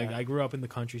 Yeah. Like I grew up in the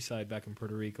countryside back in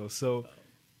Puerto Rico, so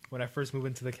when I first moved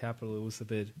into the capital, it was a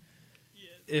bit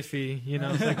iffy.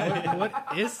 It's like, what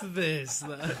is this?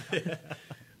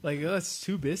 It's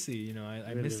too busy. I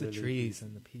Really, miss the really trees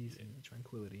and the peace and the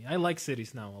tranquility. I like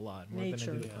cities now a lot more Nature. than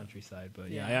I do the Yeah. countryside. But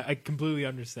Yeah. I completely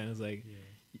understand. It's like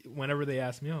Yeah. whenever they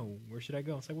ask me, "Oh, where should I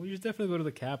go?" It's like, well, you should definitely go to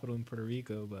the capital in Puerto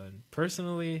Rico. But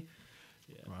personally,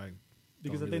 I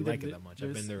Because don't I really think like that it that much.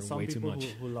 I've there's been there some way too people much.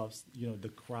 who loves the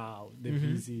crowd, the Mhm.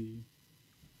 busy.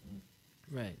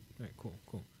 Right, cool.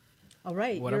 All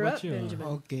right. What You're about up, you? Benjamin.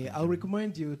 Okay, I'll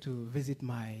recommend you to visit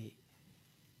my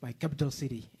capital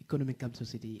city, economic capital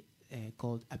city,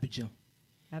 called Abidjan.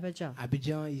 Abidjan.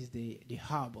 Abidjan is the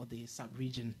hub or the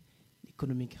sub-region,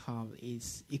 economic hub.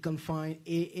 You can find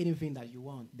anything that you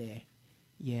want there.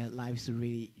 Yeah, life's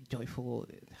really joyful,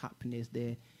 happiness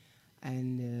there.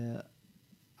 And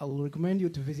I will recommend you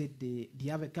to visit the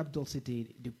other capital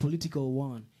city, the political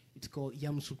one. It's called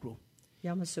Yamoussoukro.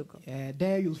 Yamoussoukro.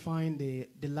 There you'll find the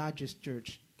largest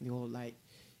church. Like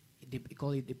they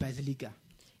call it the Basilica.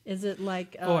 Is it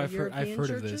like I've European heard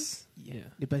churches? of this. Yeah.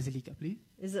 The Basilica, please.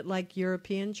 Is it like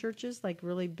European churches, like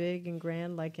really big and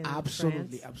grand, like in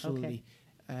Absolutely, France? absolutely.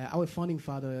 Okay. Our founding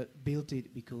father built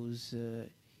it because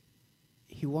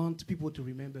he wants people to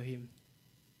remember him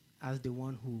as the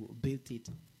one who built it,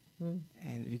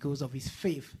 and because of his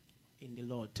faith in the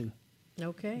Lord too.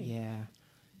 Okay.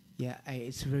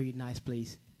 It's a very nice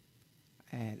place,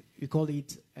 and we call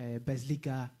it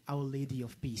Basilica Our Lady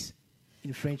of Peace.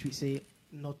 In French, we say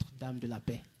Notre Dame de la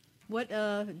Paix. What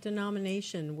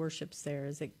denomination worships there?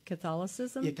 Is it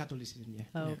Catholicism? Yeah, Catholicism. Yeah.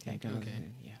 Oh, Yeah, okay.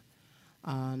 Catholicism, yeah.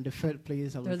 And the third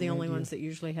place I would They're the only recommend ones that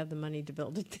usually have the money to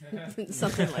build it,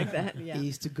 something like that. Yeah.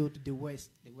 is to go to the west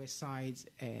side,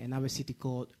 another city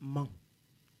called Man.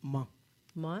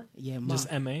 What? Yeah, Man. Just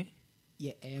M-A?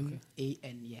 Yeah,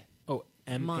 M-A-N, yeah. Oh,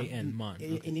 M-A-N, Man.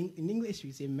 In English,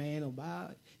 we say man or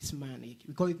ba. It's man.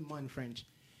 We call it man in French.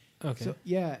 Okay. So,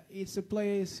 yeah, it's a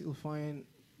place you'll find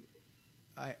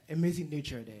amazing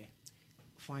nature there.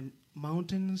 Find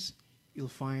mountains. You'll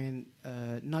find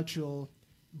natural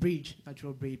bridge.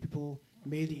 People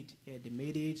made it. Yeah, they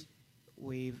made it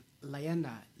with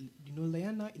liana. You know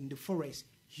liana in the forest.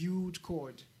 Huge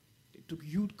cord. They took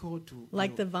huge cord to...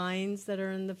 Like the vines that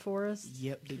are in the forest?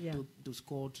 Yep, they took those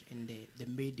cords and they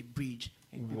made the bridge.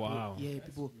 And people, Wow. Yeah,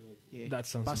 people... Yeah, That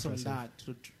sounds pass on impressive.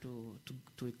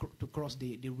 that to cross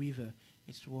the river.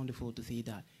 It's wonderful to see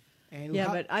that. And Yeah,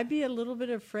 but I'd be a little bit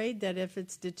afraid that if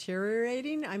it's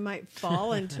deteriorating, I might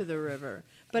fall into the river.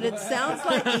 But it sounds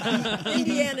like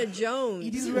Indiana Jones.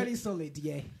 it is really solid.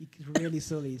 Yeah, it's really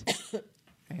solid.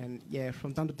 And yeah,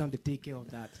 from time to time they take care of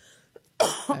that.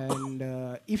 And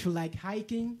if you like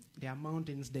hiking, there are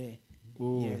mountains there.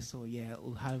 Ooh. Yeah, so yeah,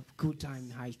 we'll have good time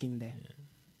hiking there. Yeah.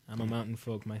 I'm a mountain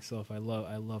folk myself. I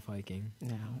love hiking.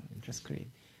 Yeah, that's great.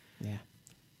 Yeah.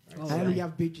 Oh, And we yeah.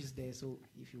 have beaches there, so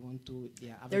if you want to,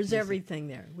 have a There's place- everything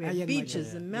there. We have yeah,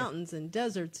 beaches yeah, and yeah. mountains and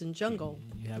deserts and jungle.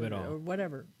 You have it all. Or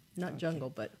whatever. Not jungle,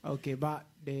 but... Okay, but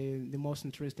the most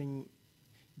interesting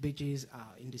beaches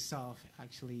are in the south,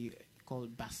 actually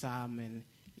called Bassam and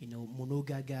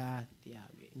Monogaga. Yeah,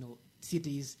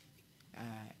 cities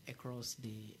across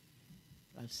the,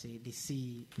 let's say, the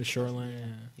sea, The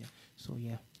shoreline. Yeah. So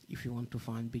yeah, if you want to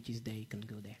find beaches there, you can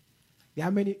go there. There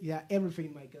are many. There are everything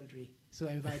in my country. So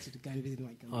I invite you to come visit my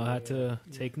country. I'll have to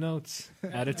take notes.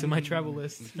 Add it to my travel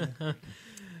list.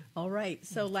 All right.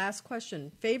 So last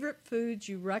question. Favorite foods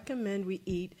you recommend we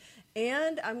eat?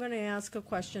 And I'm going to ask a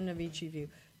question of each of you.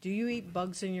 Do you eat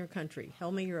bugs in your country?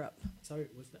 Helmi, you're up. Sorry,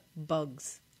 what's that?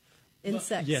 Bugs.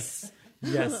 Insects. Yes.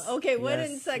 Yes. Okay, what yes,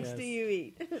 insects yes. do you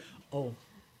eat? Oh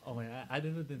my! I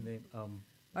don't know the name.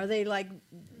 Are they like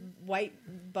white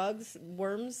bugs,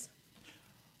 worms?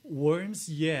 Worms.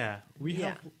 Yeah, we Yeah.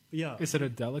 have. Yeah. Is it a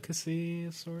delicacy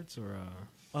of sorts or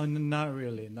Not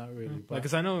really. Not really. like? But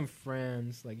Because I know in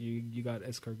France, like you got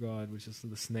escargot, which is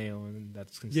the snail, and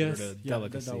that's considered yes, a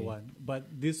delicacy. that one. But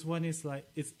this one is like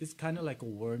it's kind of like a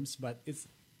worms, but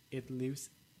it lives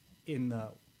in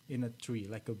a tree,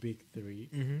 like a big tree.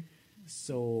 Mm-hmm.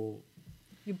 So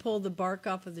You pull the bark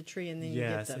off of the tree and then you get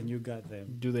yes, them. and you got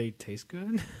them. Do they taste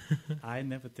good? I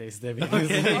never taste them. All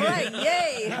right,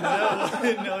 yay!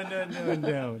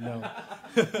 No.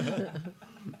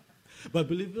 But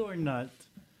believe it or not,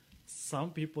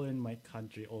 some people in my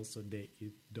country also they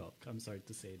eat dog. I'm sorry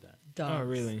to say that. Dogs. Oh,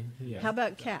 really? Yeah. How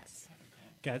about cats?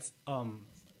 Cats.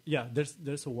 Yeah.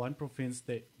 There's one province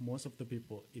that most of the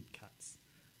people eat cats.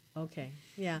 Okay,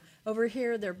 yeah. Over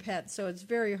here, they're pets, so it's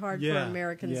very hard for Yeah,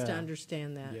 Americans to yeah.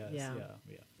 understand that. Yes. yeah.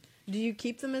 Yeah. Do you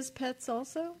keep them as pets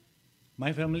also?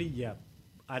 My family, yeah.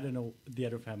 I don't know the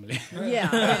other family. Yeah.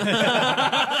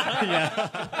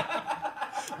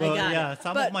 Well, got yeah. it.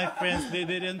 Some But- of my friends they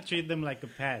didn't treat them like a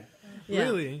pet. Yeah.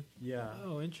 Really? Yeah.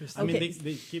 Oh, interesting. I mean, Okay.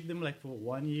 they keep them like for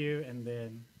 1 year and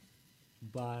then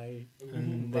buy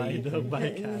And buy they- dog, buy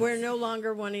cat. We're no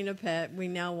longer wanting a pet. We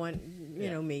now want,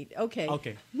 meat. Okay.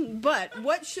 Okay. But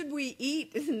what should we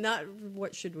eat? Not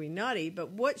what should we not eat,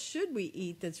 but what should we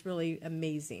eat that's really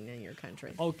amazing in your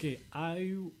country? Okay,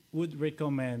 I would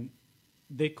recommend.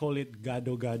 They call it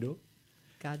gado gado.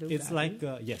 Gado It's gado. like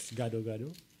yes, gado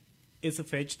gado. It's a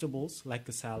vegetables like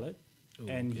a salad, Ooh,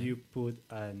 and okay. you put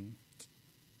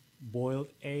boiled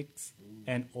eggs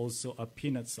and also a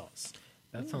peanut sauce.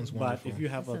 That sounds But wonderful. if you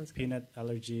have That a sounds good. peanut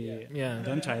allergy, Yeah.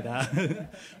 don't try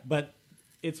that. But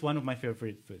it's one of my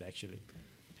favorite food actually.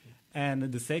 And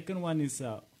the second one is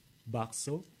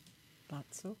bakso,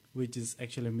 Batso. which is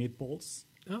actually meatballs.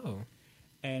 Oh.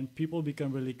 And people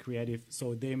become really creative,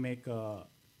 so they make a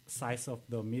size of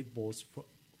the meatballs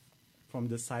from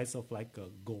the size of like a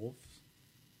golf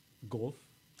Golf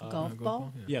Golf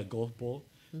ball? yeah, golf ball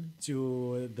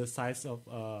to the size of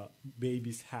a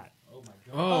baby's hat.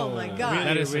 Oh my God.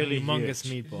 That is Really a humongous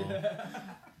huge. meatball.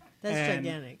 That's And-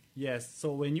 gigantic. Yes,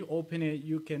 so when you open it,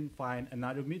 you can find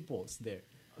another meatballs there.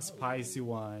 A spicy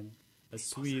one, a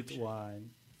sweet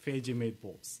one, veggie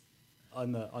meatballs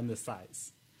on the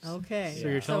sides. Okay. So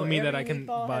you're telling me that I every can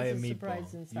meatball buy a has meatball.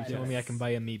 surprise You're inside. telling me I Yes. can buy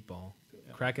a meatball,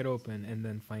 crack it open, and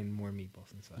then find more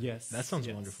meatballs inside. Yes. That sounds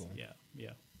yes, wonderful. Yeah,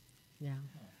 yeah. Yeah.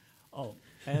 Oh,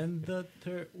 and the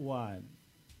third one,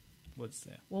 what's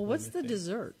that? Well, Let what's me the think.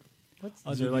 dessert? What's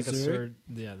Is the there like a dessert? third?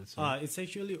 Yeah, that's right. It's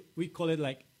actually we call it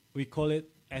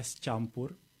es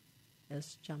campur.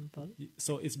 es champol?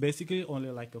 So it's basically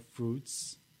only like a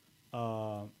fruits,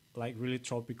 like really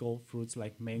tropical fruits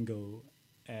like mango,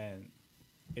 and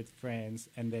it's friends,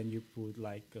 and then you put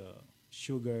like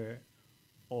sugar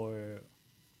or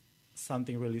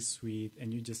something really sweet,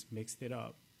 and you just mixed it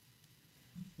up.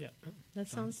 Yeah, That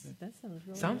sounds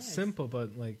really Sounds nice. simple,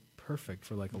 but like perfect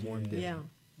for like a warm day. Yeah.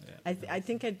 I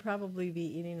think I'd probably be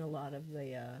eating a lot of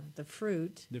the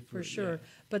fruit, The for fruit, sure. yeah.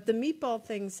 But the meatball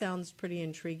thing sounds pretty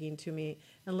intriguing to me.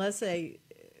 Unless I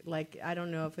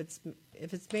don't know if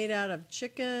it's made out of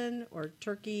chicken or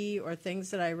turkey or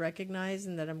things that I recognize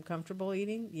and that I'm comfortable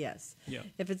eating. Yes. Yeah.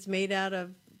 If it's made out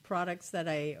of products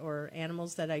or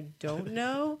animals that I don't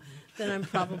know, then I'm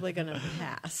probably going to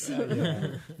pass.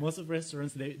 Most of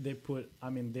restaurants they put, I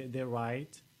mean, they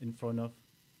write in front of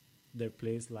their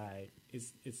place like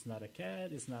it's not a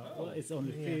cat, it's not, it's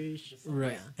only fish.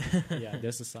 Right. Yeah,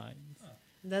 there's a sign.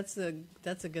 That's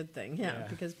a good thing. Yeah, Yeah.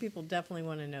 because people definitely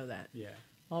want to know that. Yeah.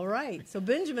 All right. So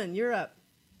Benjamin, you're up.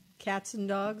 Cats and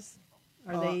dogs,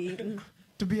 are they eaten?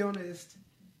 To be honest,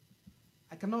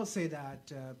 I cannot say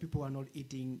that people are not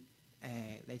eating,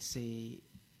 let's say,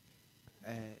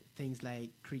 things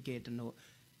like cricket and all.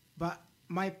 But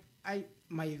my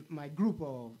group,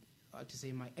 or to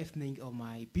say my ethnic or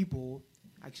my people,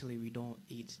 actually we don't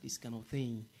eat this kind of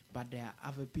thing. But there are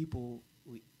other people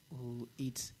who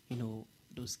eat,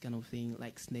 those kind of thing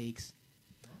like snakes.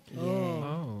 Yeah.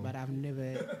 Oh. But I've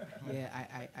never,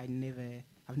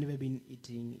 I've never been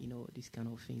eating, this kind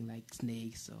of thing like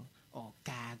snakes or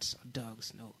cats or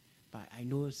dogs. No, but I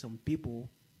know some people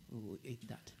who eat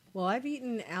that. Well, I've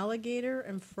eaten alligator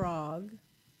and frog,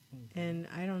 and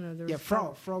I don't know. Yeah,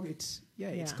 frog. It's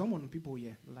Yeah. common. People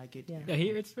like it. Yeah. Yeah,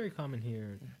 here it's very common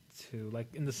here too.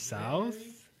 Like in the south.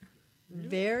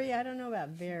 Very. I don't know about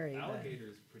very. But Alligator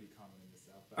is pretty common in the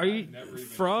south. but Are you I've never even seen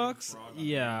frogs? frog on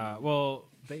Yeah. Well,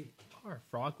 they are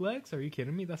frog legs. Are you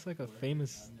kidding me? That's like a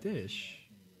famous dish.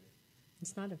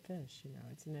 it's not a fish,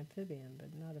 It's an amphibian, but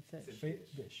not a fish.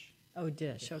 Dish. Oh,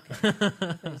 dish. Okay. I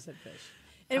thought you said fish.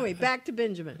 Anyway, back to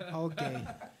Benjamin. Okay.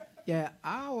 Yeah,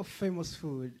 our famous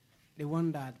food, the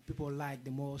one that people like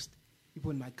the most,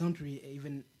 people in my country,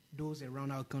 even those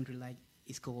around our country like,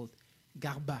 is called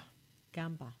garba.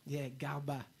 Gamba. Yeah,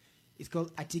 garba. It's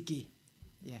called atiki.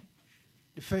 Yeah.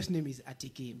 The first name is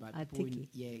atiki, but people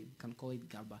Atiki. can call it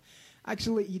garba.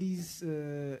 Actually, it is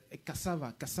a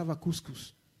cassava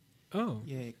couscous. Oh.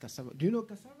 Yeah, cassava. Do you know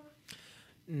cassava?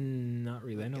 Not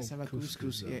really. I know Cassava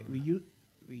couscous. Yeah, we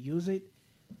use it,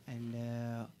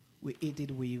 and we eat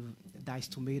it with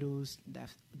diced tomatoes,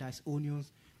 diced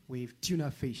onions, with tuna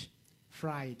fish,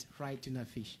 fried tuna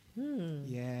fish.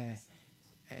 Yeah,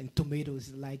 and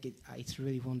tomatoes, like it. It's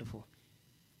really wonderful.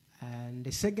 And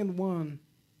the second one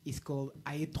is called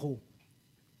aetro.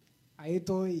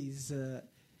 Aetro is a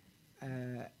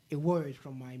word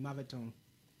from my mother tongue.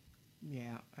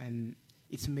 Yeah, and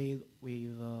it's made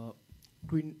with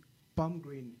palm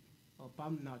green or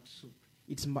palm nut soup.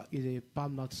 It's a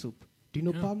palm nut soup. Do you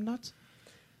know palm nuts?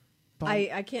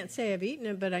 I can't say I've eaten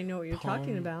it, but I know what you're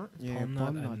talking about. Yeah, Palm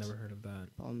palm nut. I've nuts. never heard of that.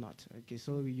 Palm nut. Okay,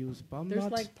 so we use palm There's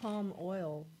nuts. like palm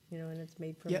oil, and it's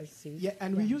made from the seeds. Yeah,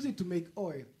 and we use it to make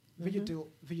oil, vegetable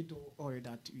oil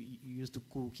that we use to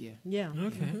cook here. Yeah.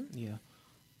 Okay. Yeah,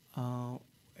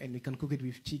 and we can cook it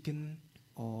with chicken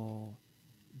or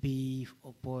beef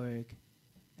or pork,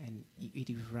 and you eat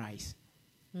it with rice.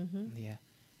 Yeah,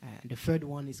 and the third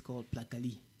one is called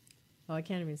plakali. Oh, I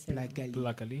can't even say that. Plakali.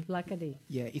 Plakali. Plakadi.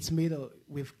 Yeah, it's made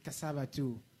with cassava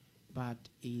too, but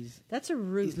That's a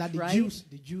root, it's like right?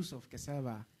 the juice of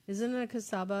cassava. Isn't it a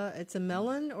cassava? It's a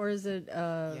melon, or is it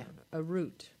a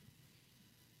root?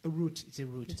 A root. It's a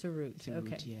root. It's a root. It's a Okay.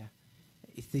 root, yeah.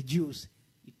 It's the juice.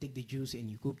 You take the juice and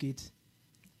you cook it,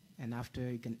 and after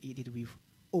you can eat it with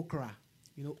okra.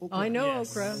 You know okra? Oh, I know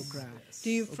Yes. okra. Okra. Do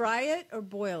you fry it or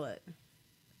boil it?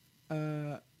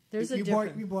 There's a we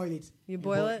difference. boil it. You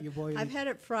boil it? You boil I've it. had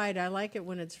it fried. I like it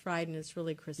when it's fried and it's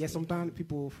really crispy. Yeah, sometimes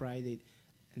people fry it.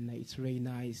 and it's really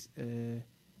nice.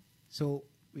 So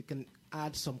we can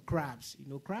add some crabs. You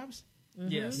know crabs?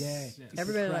 Yes. Yeah. Yes. This is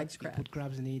Everybody crab. likes crab. You put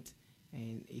crabs in it,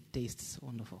 and it tastes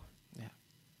wonderful. Yeah,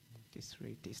 it's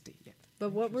really tasty. Yeah.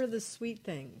 But what were the sweet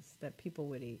things that people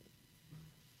would eat?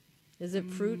 Is it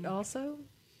fruit also?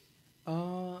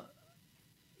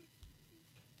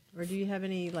 Or do you have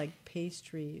any like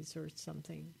pastries or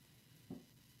something?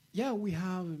 Yeah, we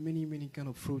have many kind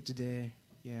of fruit there.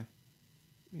 Yeah,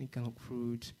 many kind of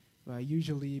fruit.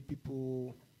 Usually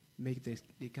people make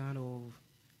the kind of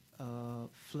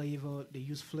flavor. They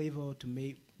use flavor to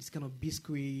make this kind of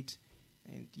biscuit,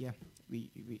 and yeah, we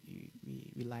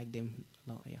like them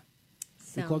a lot. Yeah,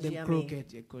 we call them yummy.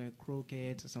 croquette. Yeah, call them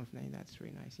croquette or something like that. It's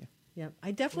really nice. Yeah. Yeah,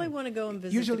 I definitely want to go and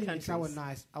visit Usually the it's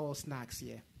countries. our snacks.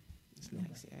 Yeah,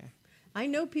 snacks. Yeah. I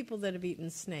know people that have eaten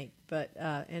snake, but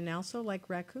and also like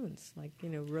raccoons, like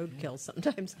roadkill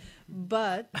sometimes.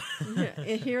 But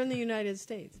here in the United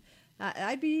States,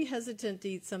 I'd be hesitant to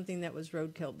eat something that was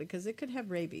roadkill because it could have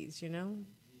rabies.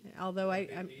 Although They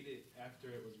I'm ate it after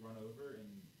it was run over and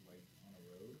like on a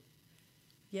road.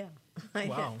 yeah,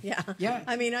 Wow. yeah. Yeah.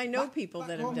 I mean, I know Back- people back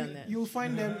that have home, done that. You'll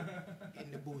find them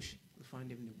in the bush. You'll find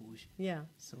them in the bush. Yeah,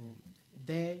 So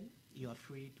there, you're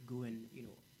free to go and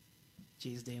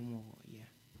chase them or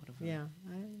whatever. yeah.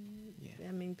 Yeah.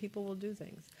 I mean, people will do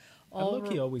things. I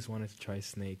low-key always wanted to try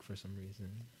snake for some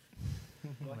reason.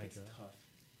 Like it's tough.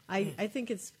 I think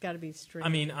it's got to be straight. I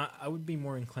mean, I would be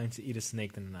more inclined to eat a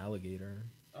snake than an alligator.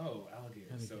 Oh,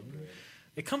 alligator is so good.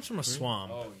 It comes from a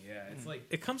swamp. Oh yeah, it's like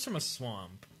It comes from a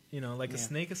swamp. Like a Yeah.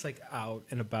 snake is like out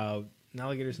and about. An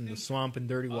alligator's in the swamp and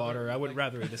dirty water. I would like-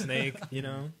 rather eat a snake.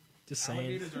 Just saying.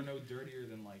 alligators are no dirtier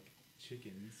than like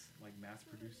chickens, like mass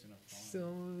produced in a farm.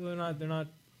 So they're not.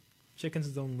 Chickens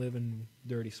don't live in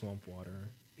dirty swamp water.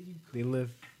 They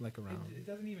live like around. It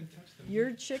doesn't even touch them.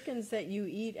 Your chickens that you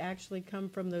eat actually come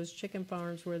from those chicken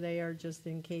farms where they are just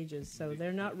in cages, so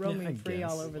they're not roaming I free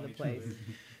all guess. over the place.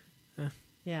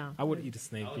 Yeah. I would eat a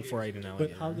snake before I eat an But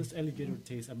alligator. how does alligator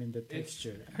taste? I mean, the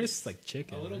texture. It's like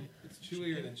chicken. a little. right? It's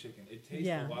chewier than chicken. It tastes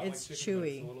Yeah, a lot it's like chicken, but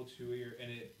chewy. it's a little chewier,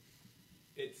 and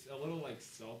it's a little like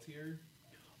saltier.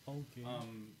 Okay.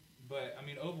 But I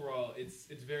mean, overall, it's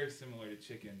very similar to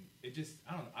chicken. It just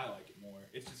I don't know. I like it more.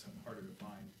 It's just harder to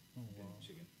find Oh, than wow.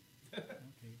 chicken.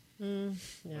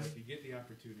 Yeah. But if you get the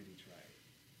opportunity, try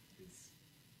it. It's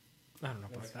I don't know.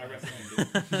 About I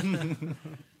that. recommend it.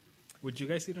 Would you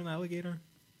guys eat an alligator?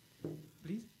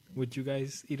 Please? Would you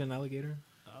guys eat an alligator?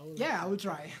 Yeah, I will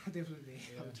try. Definitely.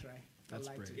 I will try. That's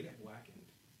I'd like to. brave. Get it blackened.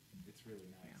 It's really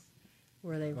nice.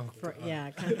 Where they, Oh,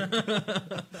 kind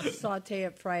of saute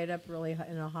it, fry it up really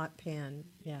in a hot pan.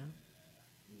 Yeah.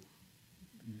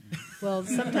 Well,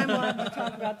 sometime we'll have to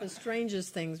talk about the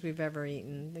strangest things we've ever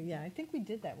eaten. Yeah, I think we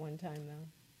did that one time,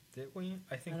 though. Did we?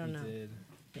 I think I don't we know. did.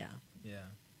 Yeah. Yeah.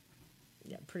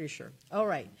 Yeah, pretty sure. All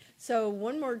right. So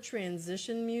one more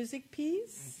transition music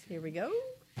piece. Here we go.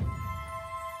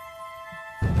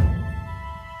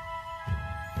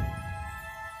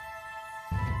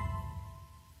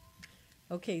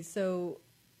 Okay, so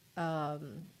I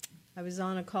was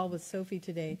on a call with Sophie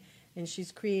today, and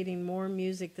she's creating more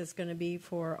music that's going to be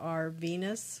for our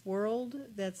Venus world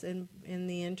that's in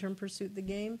the Intern Pursuit the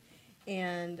game.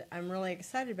 And I'm really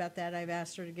excited about that. I've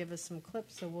asked her to give us some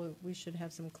clips, so we should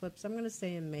have some clips. I'm going to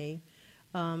say in May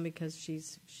because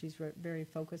she's very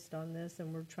focused on this,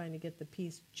 and we're trying to get the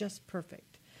piece just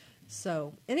perfect.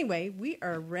 So anyway, we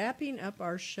are wrapping up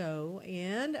our show,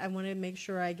 and I want to make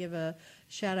sure I give a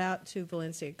shout-out to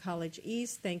Valencia College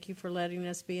East. Thank you for letting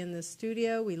us be in the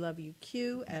studio. We love you,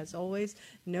 Q, as always.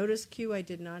 Notice, Q, I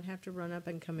did not have to run up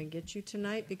and come and get you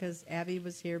tonight because Abby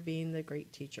was here being the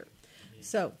great teacher.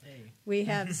 So we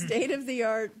have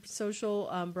state-of-the-art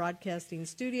social broadcasting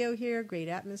studio here, great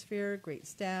atmosphere, great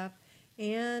staff,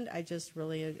 and I just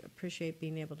really appreciate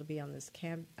being able to be on this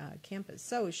campus.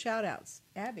 So shout-outs.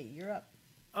 Abby, you're up.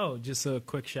 Oh, just a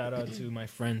quick shout out to my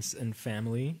friends and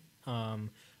family.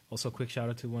 Also, a quick shout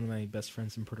out to one of my best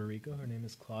friends in Puerto Rico. Her name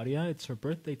is Claudia. It's her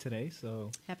birthday today,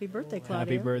 so Happy birthday, Claudia.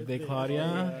 happy birthday, Claudia.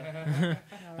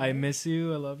 All I right. miss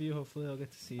you. I love you. Hopefully, I'll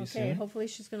get to see you Okay, soon. hopefully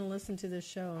she's going to listen to this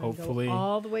show and Hopefully. go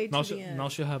all the way to Now the end. now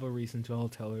she'll have a reason to. I'll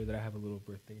tell her that I have a little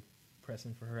birthday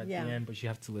present for her at Yeah. the end, but she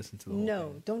has to listen to the whole No,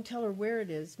 thing. don't tell her where it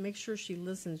is. Make sure she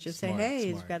listens. Just Smart, say, hey,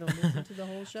 smart. you've got to listen to the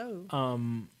whole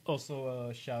show.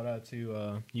 Also, shout out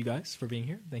to you guys for being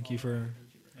here. Thank you for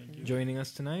joining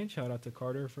us tonight. Shout out to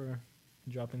Carter for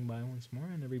dropping by once more,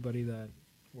 and everybody that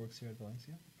works here at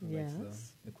Valencia. Provides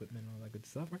Yes. the equipment and all that good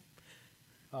stuff, right?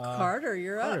 Carter,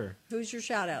 you're Carter. up. Who's your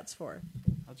shout-outs for?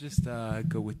 I'll just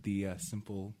go with the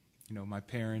simple. My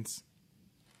parents,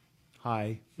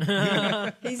 Hi.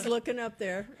 He's looking up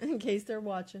there in case they're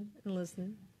watching and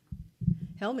listening.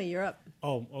 Helmi, you're up.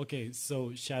 Oh, okay.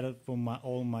 So shout out for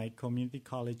all my community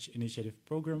college initiative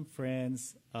program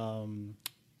friends.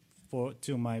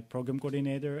 To my program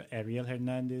coordinator, Ariel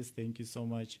Hernandez. Thank you so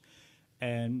much.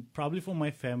 And probably for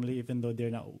my family, even though they're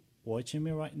not watching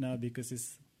me right now because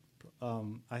it's,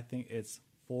 I think it's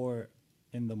 4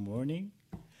 in the morning.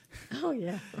 Oh,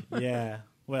 yeah. Yeah.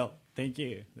 Well, thank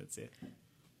you. That's it.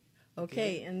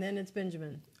 Okay, and then it's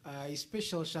Benjamin. A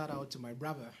special shout out to my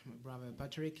brother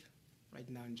Patrick, right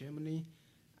now in Germany,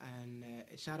 and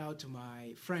a shout out to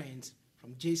my friends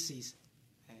from JCs,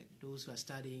 those who are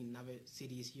studying in other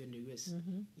cities here in the US.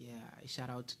 Mm-hmm. Yeah, a shout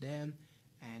out to them,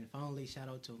 and finally shout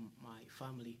out to my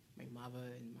family, my mother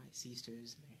and my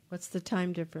sisters. What's the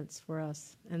time difference for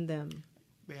us and them?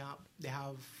 They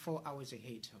have 4 hours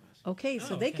ahead of us. Okay,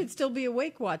 so Oh, they okay. could still be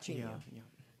awake watching Yeah, you. yeah.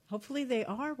 Hopefully they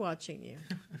are watching you.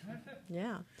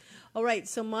 Yeah. All right,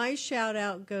 so my shout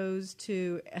out goes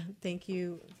to thank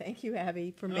you,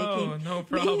 Abby, for making Oh, no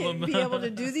problem. me be able to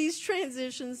do these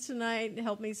transitions tonight. It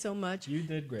helped me so much. You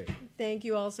did great. Thank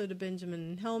you also to Benjamin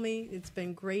and Helmi. It's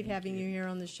been great having you here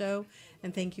on the show.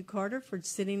 And thank you, Carter, for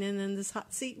sitting in this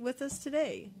hot seat with us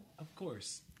today. Of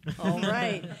course. All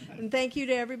right. And thank you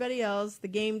to everybody else, the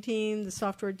game team, the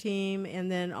software team,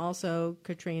 and then also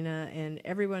Katrina and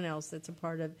everyone else that's a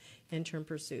part of Intern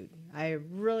Pursuit. I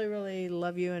really, really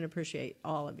love you and appreciate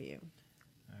all of you.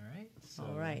 All right. So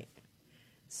All right.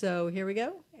 So here we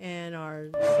go, and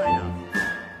our sign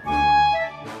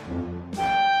off.